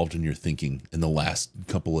evolved in your thinking in the last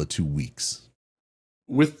couple of 2 weeks?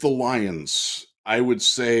 With the Lions, I would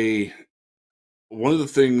say one of the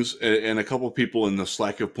things, and a couple of people in the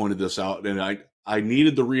Slack have pointed this out, and I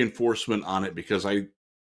needed the reinforcement on it because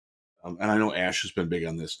and I know Ash has been big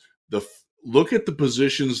on this. Look at the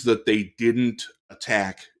positions that they didn't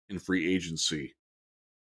attack in free agency: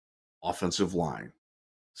 offensive line,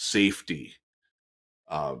 safety,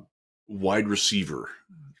 wide receiver,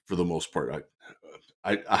 for the most part.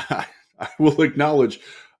 I will acknowledge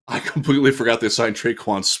I completely forgot they signed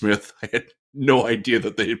Traquan Smith. I had no idea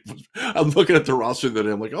that I'm looking at the roster that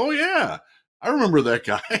I'm like, oh yeah, I remember that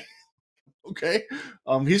guy. Okay.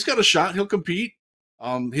 He's got a shot. He'll compete.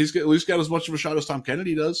 He's at least got as much of a shot as Tom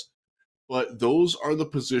Kennedy does. But those are the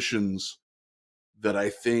positions that I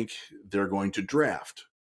think they're going to draft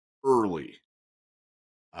early.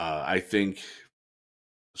 I think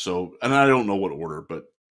so, and I don't know what order, but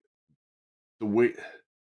the way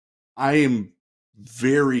I am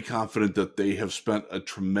very confident that they have spent a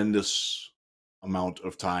tremendous amount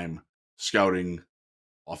of time scouting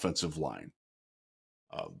offensive line,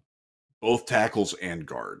 both tackles and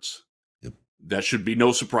guards. Yep. That should be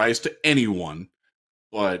no surprise to anyone.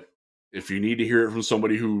 But if you need to hear it from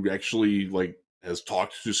somebody who actually has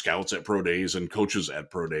talked to scouts at pro days and coaches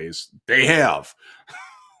at pro days, they have.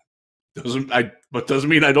 Doesn't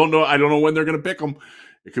mean I don't know. I don't know when they're going to pick them.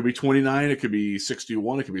 It could be 29. It could be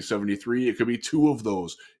 61. It could be 73. It could be 2 of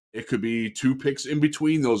those. It could be 2 picks in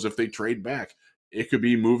between those if they trade back. It could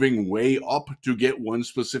be moving way up to get one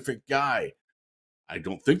specific guy. I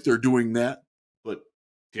don't think they're doing that, but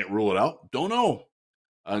can't rule it out. Don't know.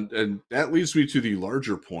 And that leads me to the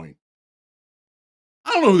larger point.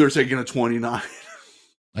 I don't know who they're taking at 29.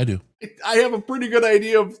 I do. I have a pretty good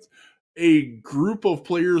idea of a group of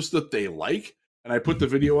players that they like. And I put the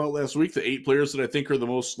video out last week, the 8 players that I think are the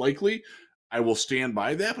most likely. I will stand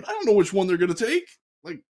by that, but I don't know which one they're going to take.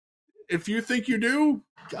 If you think you do,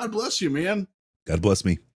 God bless you, man. God bless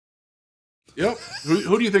me. Yep.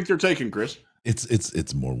 Who do you think they're taking, Chris?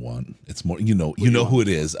 It's more one. It's more, you know who it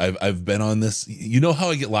is. I've been on this. You know how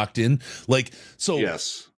I get locked in?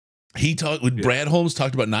 Yes. Brad Holmes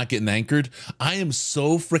talked about not getting anchored. I am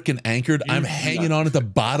so freaking anchored. I'm hanging on at the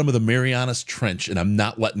bottom of the Marianas Trench and I'm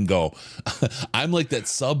not letting go. I'm like that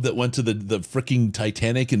sub that went to the freaking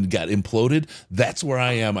Titanic and got imploded. That's where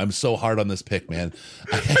I am. I'm so hard on this pick, man.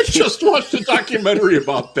 I just watched a documentary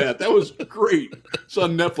about that. That was great. It's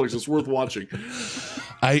on Netflix. It's worth watching.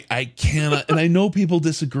 I cannot, and I know people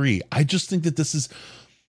disagree. I just think that this is,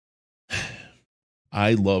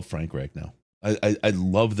 I love Frank Ragnow. I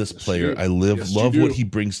love this player. I love what he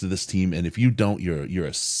brings to this team. And if you don't, you're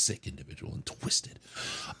a sick individual and twisted.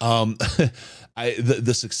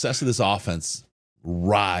 The success of this offense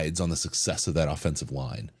rides on the success of that offensive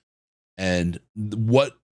line. And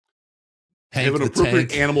what Hank, I have an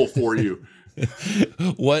appropriate animal for you.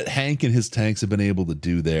 What Hank and his tanks have been able to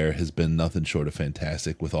do there has been nothing short of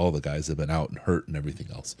fantastic with all the guys that have been out and hurt and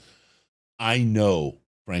everything else. I know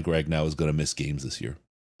Frank Ragnow is going to miss games this year.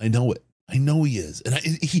 I know it. I know he is.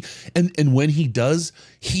 And when he does,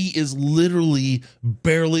 he is literally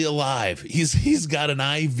barely alive. He's got an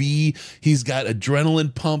IV, he's got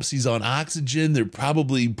adrenaline pumps, he's on oxygen. They're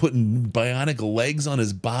probably putting bionic legs on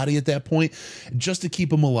his body at that point just to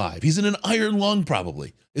keep him alive. He's in an iron lung,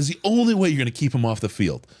 probably. Is the only way you're going to keep him off the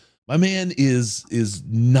field. My man is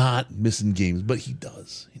not missing games, but he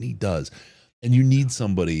does. And he does. And you need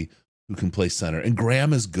somebody who can play center. And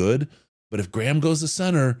Graham is good, but if Graham goes to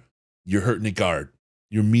center, you're hurting at guard.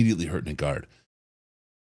 You're immediately hurting at guard.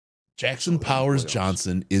 Jackson Powers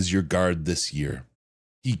Johnson is your guard this year.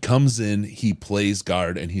 He comes in, he plays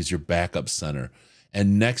guard, and he's your backup center.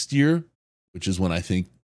 And next year, which is when I think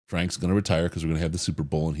Frank's going to retire because we're going to have the Super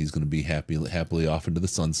Bowl and he's going to be happily off into the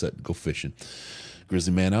sunset and go fishing.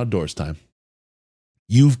 Grizzly Man outdoors time.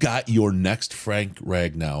 You've got your next Frank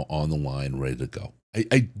Ragnow on the line ready to go.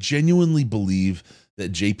 I genuinely believe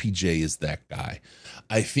that JPJ is that guy.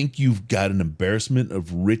 I think you've got an embarrassment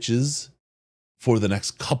of riches for the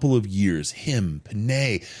next couple of years. Him,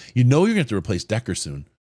 Panay, you know you're going to have to replace Decker soon.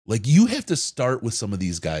 Like, you have to start with some of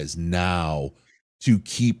these guys now to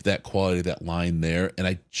keep that quality of that line there. And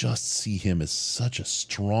I just see him as such a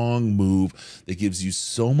strong move that gives you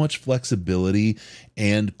so much flexibility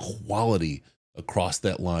and quality across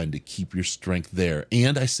that line to keep your strength there.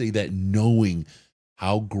 And I say that knowing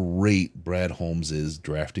how great Brad Holmes is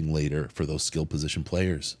drafting later for those skill position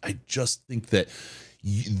players. I just think that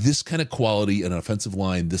this kind of quality in an offensive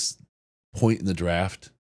line, this point in the draft,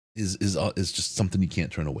 is just something you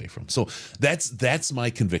can't turn away from. So that's my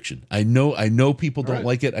conviction. I know people don't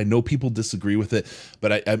like it. I know people disagree with it,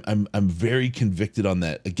 but I'm very convicted on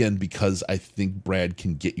that, again, because I think Brad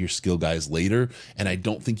can get your skill guys later, and I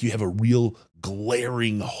don't think you have a real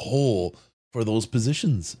glaring hole for those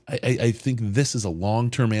positions. I think this is a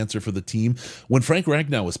long-term answer for the team. When Frank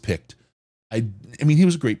Ragnow was picked, I mean, he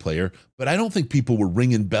was a great player, but I don't think people were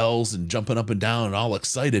ringing bells and jumping up and down and all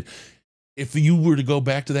excited. If you were to go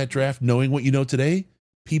back to that draft knowing what you know today,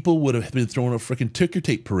 people would have been throwing a freaking ticker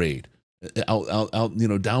tape parade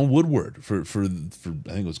out down Woodward for I think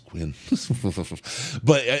it was Quinn.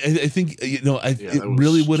 But I think it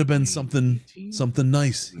really would have been something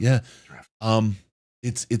nice. Yeah.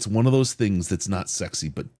 It's one of those things that's not sexy,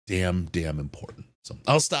 but damn important. So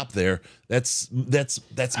I'll stop there. That's my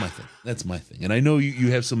thing. That's my thing. And I know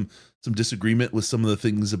you have some disagreement with some of the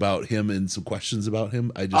things about him and some questions about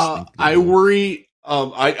him. I just think I worry.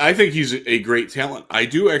 I think he's a great talent. I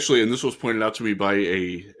do actually, and this was pointed out to me by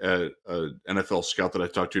a NFL scout that I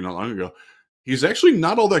talked to not long ago. He's actually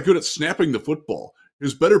not all that good at snapping the football.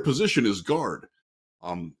 His better position is guard.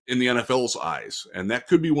 In the NFL's eyes. And that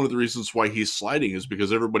could be one of the reasons why he's sliding, is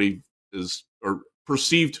because everybody is or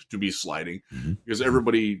perceived to be sliding, because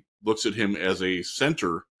everybody looks at him as a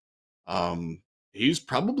center. He's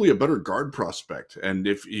probably a better guard prospect. And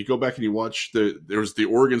if you go back and you watch there was the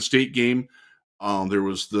Oregon State game, there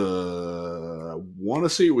was I want to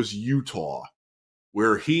say it was Utah,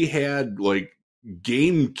 where he had like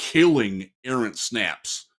game-killing errant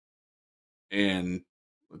snaps. And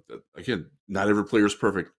again, not every player is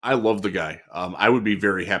perfect. I love the guy. I would be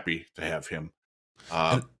very happy to have him.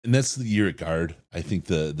 And that's the year at guard. I think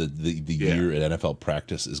the year at NFL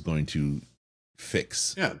practice is going to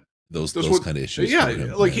fix those kind of issues. Yeah,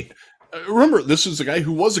 remember, this is a guy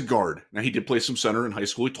who was a guard. Now, he did play some center in high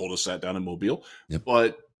school. He told us that down in Mobile. Yep.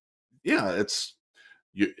 But yeah, it's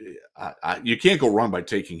you can't go wrong by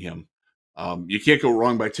taking him. You can't go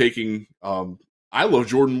wrong by taking. I love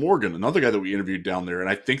Jordan Morgan, another guy that we interviewed down there, and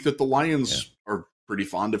I think that the Lions are pretty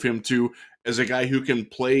fond of him too, as a guy who can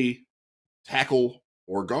play tackle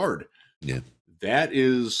or guard. Yeah, that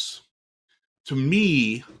is, to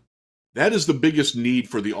me, that is the biggest need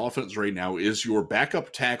for the offense right now, is your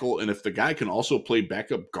backup tackle, and if the guy can also play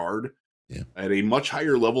backup guard at a much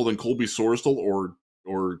higher level than Colby Sorsdal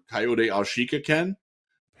or Coyote Ashika can,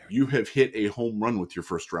 you have hit a home run with your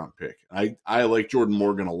first round pick. I like Jordan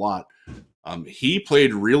Morgan a lot. He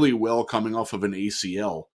played really well coming off of an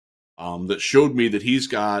ACL that showed me that he's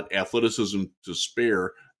got athleticism to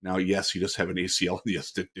spare. Now, yes, he does have an ACL.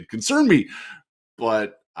 Yes, it did concern me.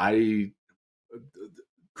 But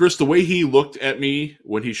Chris, the way he looked at me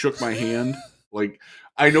when he shook my hand, like,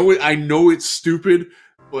 I know it's stupid,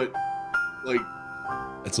 but like,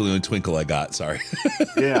 that's the only twinkle I got. Sorry.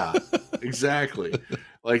 Yeah, exactly.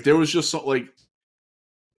 Like, there was just something like,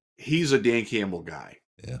 he's a Dan Campbell guy.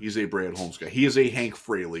 Yeah. He's a Brad Holmes guy. He is a Hank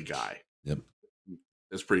Fraley guy. Yep.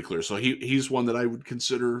 That's pretty clear. So he's one that I would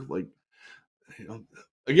consider, like,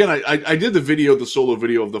 again, I did the solo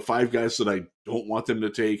video of the 5 guys that I don't want them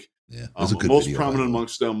to take. Yeah, it was a good Most video, prominent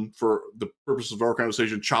amongst them, for the purposes of our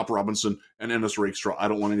conversation, Chop Robinson and Ennis Rakestraw. I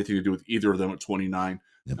don't want anything to do with either of them at 29.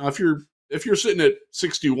 Yep. Now, if you're sitting at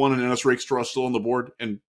 61 and Ennis Rakestraw still on the board,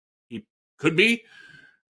 and he could be,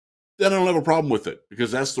 then I don't have a problem with it, because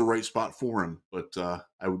that's the right spot for him. But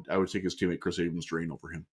I would take his teammate Chris Abrams-Drain over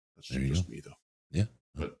him. That's just me, though. Yeah.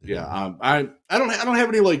 But yeah, I don't have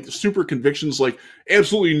any like super convictions, like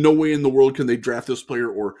absolutely no way in the world can they draft this player,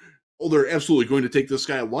 or oh, they're absolutely going to take this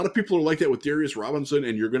guy. A lot of people are like that with Darius Robinson,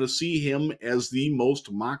 and you're going to see him as the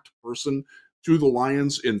most mocked person to the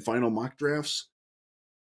Lions in final mock drafts.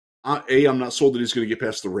 I'm not sold that he's going to get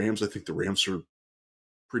past the Rams. I think the Rams are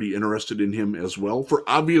pretty interested in him as well, for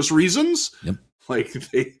obvious reasons. Yep. Like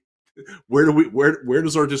where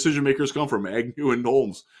does our decision makers come from? Agnew and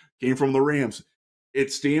Holmes came from the Rams. It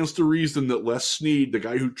stands to reason that Les Snead, the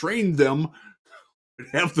guy who trained them, would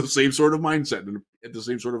have the same sort of mindset and the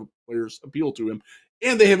same sort of players appeal to him,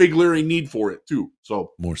 and they have a glaring need for it too.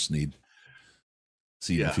 So more Snead,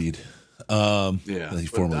 seed and feed.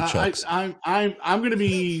 Formerly Chuck's. I'm going to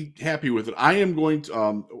be happy with it. I am going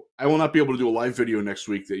to. I will not be able to do a live video next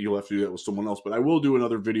week. That you'll have to do that with someone else. But I will do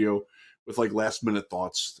another video with like last minute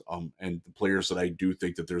thoughts and the players that I do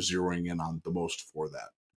think that they're zeroing in on the most for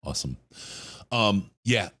that. Awesome.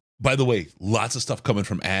 Yeah. By the way, lots of stuff coming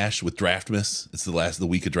from Ash with Draft Miss. It's the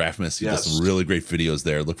week of Draft Miss. He does some really great videos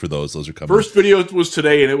there. Look for those. Those are coming. First video was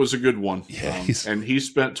today, and it was a good one. Yeah, and he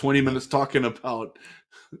spent 20 minutes talking about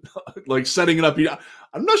like setting it up.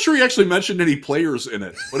 I'm not sure he actually mentioned any players in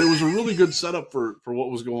it, but it was a really good setup for what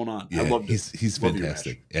was going on. Yeah, I loved it. He's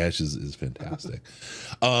fantastic. Ash is fantastic.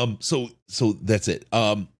 So that's it.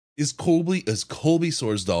 Is Colby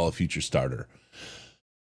Sorsdahl a future starter?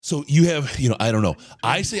 So you have, I don't know.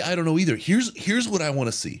 I say I don't know either. Here's what I want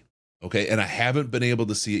to see. Okay. And I haven't been able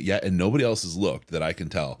to see it yet, and nobody else has looked that I can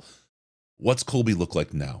tell. What's Colby look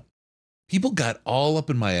like now? People got all up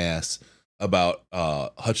in my ass about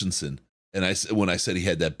Hutchinson, and when I said he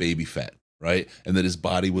had that baby fat, right? And that his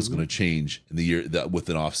body was going to change in the year that with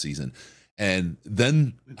an off season. And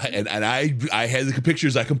then I had the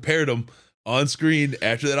pictures, I compared them on screen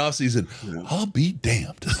after that offseason. Yeah. I'll be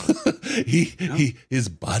damned. His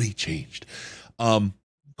body changed.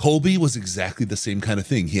 Colby was exactly the same kind of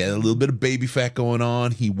thing. He had a little bit of baby fat going on.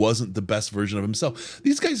 He wasn't the best version of himself.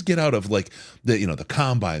 These guys get out of like the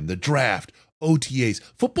combine, the draft, OTAs.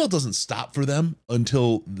 Football doesn't stop for them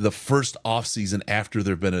until the first offseason after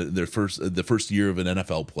they've been the first year of an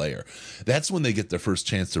NFL player. That's when they get their first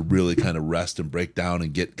chance to really kind of rest and break down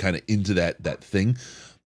and get kind of into that thing.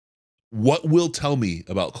 What will tell me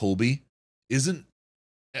about Colby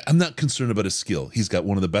I'm not concerned about his skill. He's got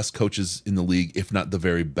one of the best coaches in the league, if not the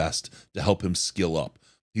very best, to help him skill up.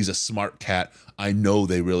 He's a smart cat. I know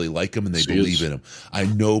they really like him and they believe in him. I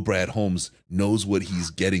know Brad Holmes knows what he's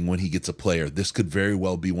getting when he gets a player. This could very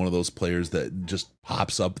well be one of those players that just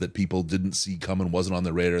pops up that people didn't see coming, wasn't on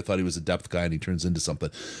the radar, thought he was a depth guy, and he turns into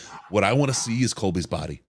something. What I want to see is Colby's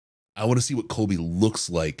body. I want to see what Colby looks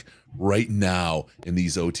like right now in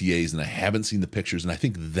these OTAs, and I haven't seen the pictures, and I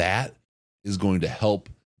think that is going to help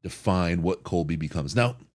define what Colby becomes.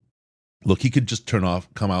 Now, look, he could just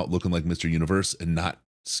come out looking like Mr. Universe and not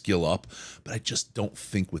skill up, but I just don't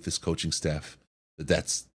think with this coaching staff that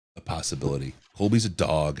that's a possibility. Colby's a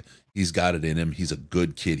dog. He's got it in him. He's a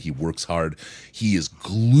good kid. He works hard. He is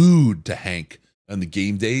glued to Hank on the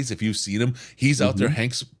game days. If you've seen him, he's out there.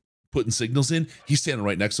 Hank's putting signals in. He's standing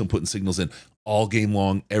right next to him, putting signals in all game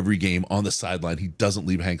long, every game on the sideline. He doesn't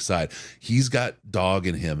leave Hank's side. He's got dog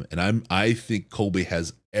in him, and I think Colby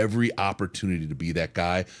has every opportunity to be that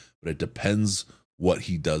guy, but it depends what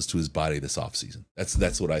he does to his body this offseason.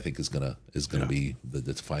 That's what I think is gonna be the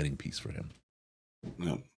defining piece for him.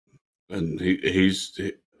 Yeah. And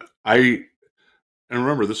and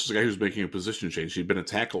remember, this is a guy who's making a position change. He'd been a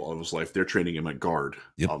tackle all of his life. They're training him at guard.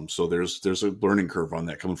 Yep. So there's a learning curve on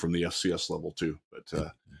that coming from the FCS level too.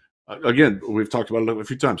 But again, we've talked about it a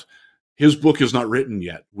few times. His book is not written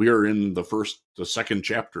yet. We are in the second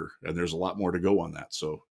chapter, and there's a lot more to go on that.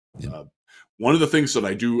 So one of the things that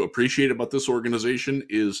I do appreciate about this organization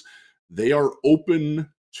is they are open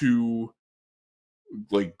to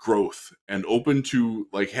like growth and open to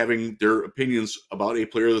like having their opinions about a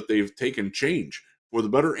player that they've taken change for the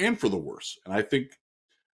better and for the worse. And I think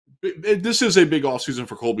this is a big offseason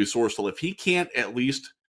for Colby Sorsdahl. If he can't at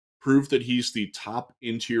least prove that he's the top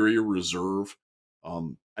interior reserve,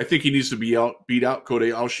 I think he needs to beat out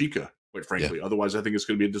Kode Alshika, quite frankly. Yeah. Otherwise, I think it's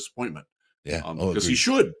going to be a disappointment. Yeah, because he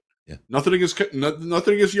should. Yeah, nothing against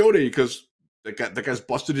Yode, because that guy's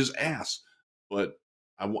busted his ass. But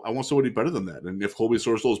I want somebody better than that. And if Colby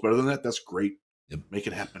Sorsdahl is better than that, that's great. Yep. Make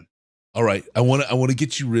it happen. All right. I want to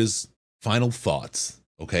get you, Riz, final thoughts.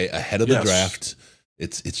 Okay. Ahead of the draft.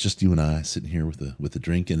 It's just you and I sitting here with a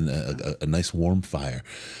drink and a nice warm fire.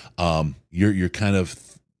 You're kind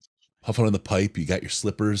of puffing on the pipe. You got your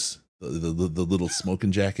slippers, the little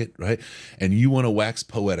smoking jacket, right? And you want to wax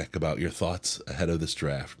poetic about your thoughts ahead of this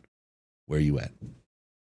draft. Where are you at?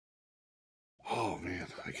 Oh man,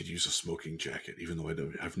 I could use a smoking jacket, even though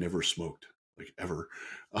I've never smoked, like, ever.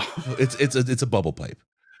 It's a bubble pipe.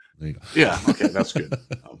 There you go. Yeah, okay, that's good.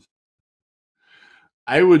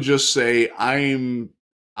 I would just say I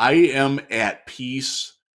am at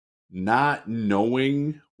peace, not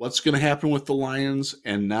knowing what's going to happen with the Lions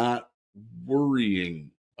and not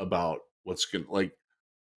worrying about what's going to, like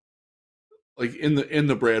in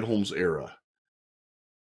the Brad Holmes era.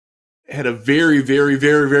 Had a very, very,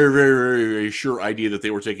 very, very, very, very, very sure idea that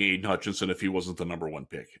they were taking Aiden Hutchinson if he wasn't the number 1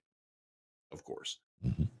 pick, of course.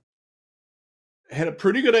 Mm-hmm. Had a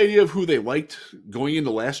pretty good idea of who they liked going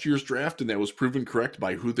into last year's draft, and that was proven correct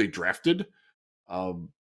by who they drafted. I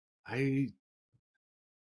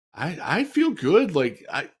feel good. Like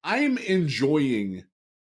I'm enjoying,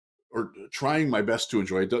 or trying my best to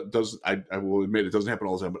enjoy it. I will admit it doesn't happen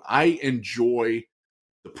all the time, but I enjoy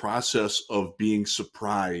the process of being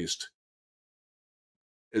surprised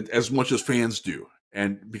as much as fans do,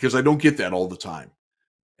 and because I don't get that all the time,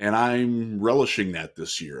 and I'm relishing that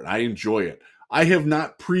this year, and I enjoy it. I have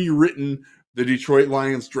not pre-written the Detroit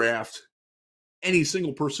Lions draft any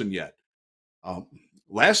single person yet.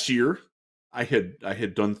 Last year, I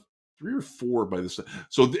had done 3 or 4 by this.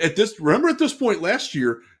 So at this point last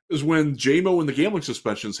year is when JMO and the gambling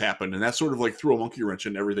suspensions happened, and that sort of like threw a monkey wrench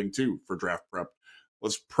in everything too for draft prep.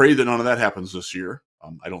 Let's pray that none of that happens this year.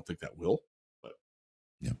 I don't think that will, but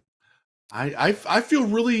yeah, I feel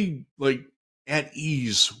really like at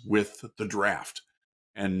ease with the draft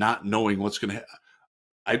and not knowing what's going to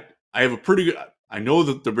happen. I have a pretty good. I know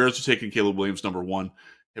that the Bears are taking Caleb Williams number 1. I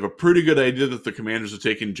have a pretty good idea that the Commanders are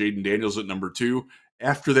taking Jaden Daniels at number 2.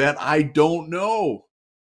 After that, I don't know.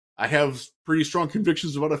 I have pretty strong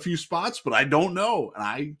convictions about a few spots, but I don't know, and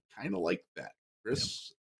I kind of like that,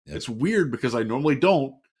 Chris. Yep. It's weird because I normally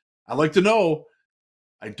don't. I like to know.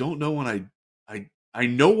 I don't know when I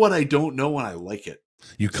know what I don't know when I like it.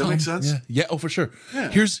 Does that make sense? Yeah. Oh, for sure. Yeah.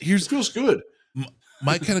 Here's it feels good.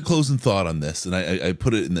 My kind of closing thought on this, and I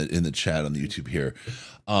put it in the chat on the YouTube here.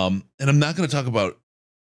 And I'm not going to talk about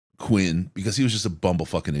Quinn because he was just a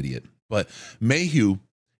bumblefucking idiot. But Mayhew,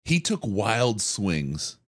 he took wild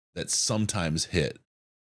swings that sometimes hit.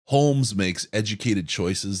 Holmes makes educated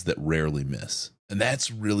choices that rarely miss. And that's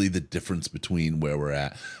really the difference between where we're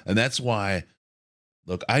at. And that's why,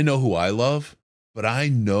 look, I know who I love, but I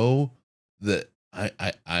know that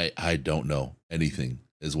I don't know anything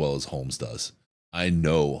as well as Holmes does. I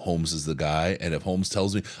know Holmes is the guy, and if Holmes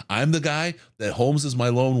tells me I'm the guy, that Holmes is my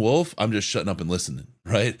lone wolf, I'm just shutting up and listening,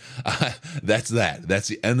 right? That's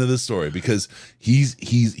the end of the story, because he's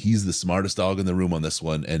the smartest dog in the room on this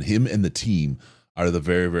one, and him and the team are the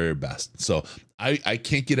very, very best. So I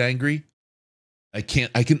can't get angry. I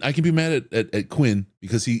can be mad at Quinn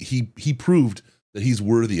because he proved that he's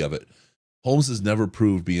worthy of it. Holmes has never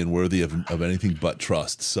proved being worthy of anything but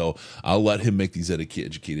trust. So I'll let him make these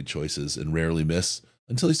educated choices and rarely miss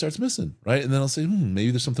until he starts missing, right? And then I'll say, maybe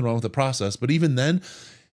there's something wrong with the process. But even then,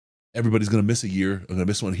 everybody's going to miss a year. I'm going to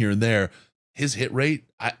miss one here and there. His hit rate,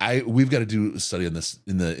 we've got to do a study on this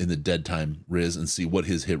in the dead time, Riz, and see what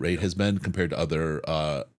his hit rate has been compared to other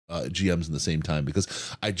GMs in the same time.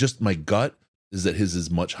 Because my gut is that his is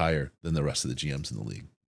much higher than the rest of the GMs in the league.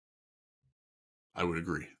 I would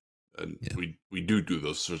agree. And we do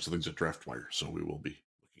those sorts of things at DraftWire, so we will be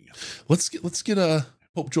looking at it. Let's get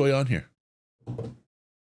Pope Joy on here.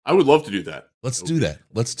 I would love to do that. Let's do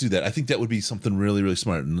that. I think that would be something really, really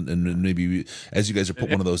smart. And maybe as you guys are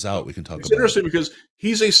putting one of those out, we can talk about it. It's interesting because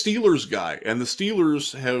he's a Steelers guy, and the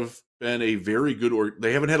Steelers have been a very good,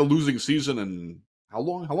 they haven't had a losing season in how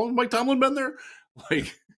long? How long has Mike Tomlin been there?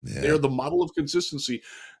 They're the model of consistency.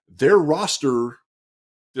 Their roster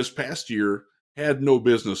this past year had no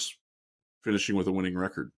business finishing with a winning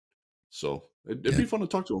record. So it'd be fun to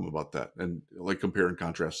talk to him about that and compare and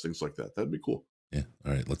contrast things like that. That'd be cool. Yeah.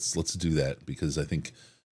 All right. Let's do that, because I think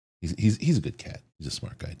he's a good cat. He's a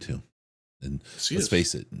smart guy too. And let's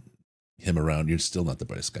face it, him around, you're still not the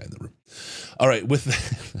brightest guy in the room. All right. With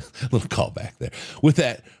that, little call back there. With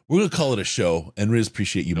that, we're going to call it a show. And Riz,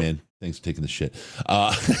 appreciate you, man. Thanks for taking the shit.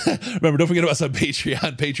 Remember, don't forget about us on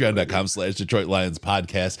Patreon, patreon.com/Detroit Lions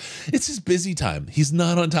podcast. It's his busy time. He's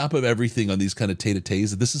not on top of everything on these kind of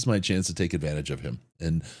tay-to-tays. This is my chance to take advantage of him.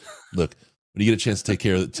 And look, When you get a chance to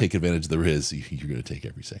take advantage of the Riz, you're going to take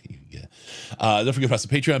every second you can get. Don't forget about us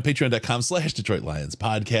on Patreon, patreon.com/Detroit Lions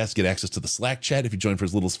podcast. Get access to the Slack chat if you join for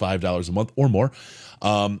as little as $5 a month or more.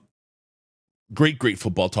 Great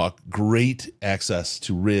football talk. Great access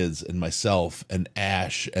to Riz and myself and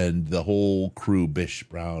Ash and the whole crew. Bish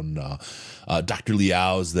Brown, Dr.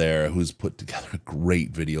 Liao's there, who's put together a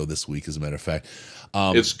great video this week, as a matter of fact.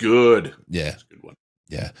 It's good. Yeah. It's a good one.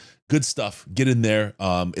 Yeah, good stuff. Get in there.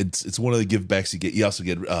 It's one of the give backs you get. You also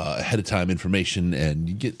get ahead of time information, and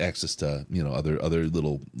you get access to other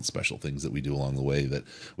little special things that we do along the way that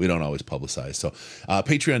we don't always publicize. So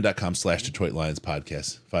patreon.com/Detroit Lions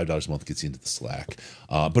podcast. $5 a month gets you into the Slack.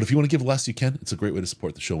 But if you want to give less, you can. It's a great way to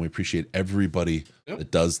support the show, and we appreciate everybody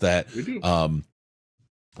that does that. We do.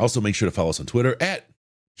 Also, make sure to follow us on Twitter at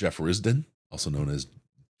Jeff Risdon, also known as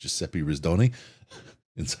Giuseppe Risdoni.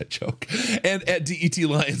 Inside joke. And at DET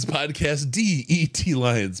Lions Podcast, DET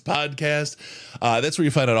Lions Podcast. That's where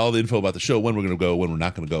you find out all the info about the show, when we're going to go, when we're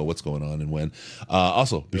not going to go, what's going on, and when.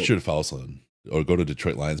 Also, be sure to follow us on, or go to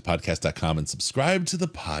DetroitLionsPodcast.com and subscribe to the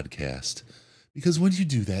podcast. Because when you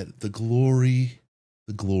do that, the glory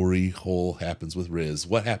hole happens with Riz.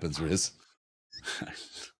 What happens, Riz?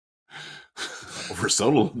 Over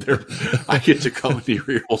subtle there, I get to come into your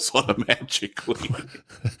ears automatically.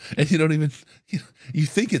 And you don't even, you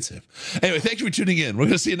think it's him. Anyway, thank you for tuning in. We're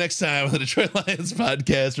going to see you next time on the Detroit Lions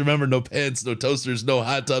podcast. Remember, no pants, no toasters, no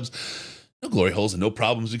hot tubs, no glory holes, and no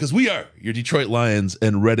problems, because we are your Detroit Lions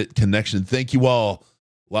and Reddit connection. Thank you all.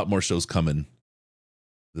 A lot more shows coming.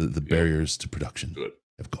 The barriers to production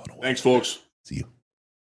have gone away. Thanks, folks. See you.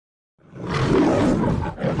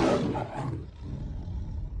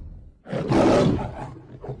 You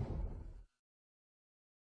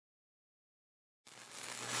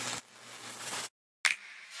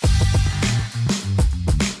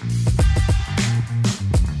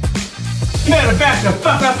better back the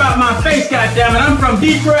fuck up out my face, goddammit. I'm from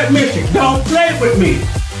Detroit, Michigan. Don't play with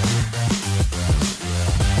me.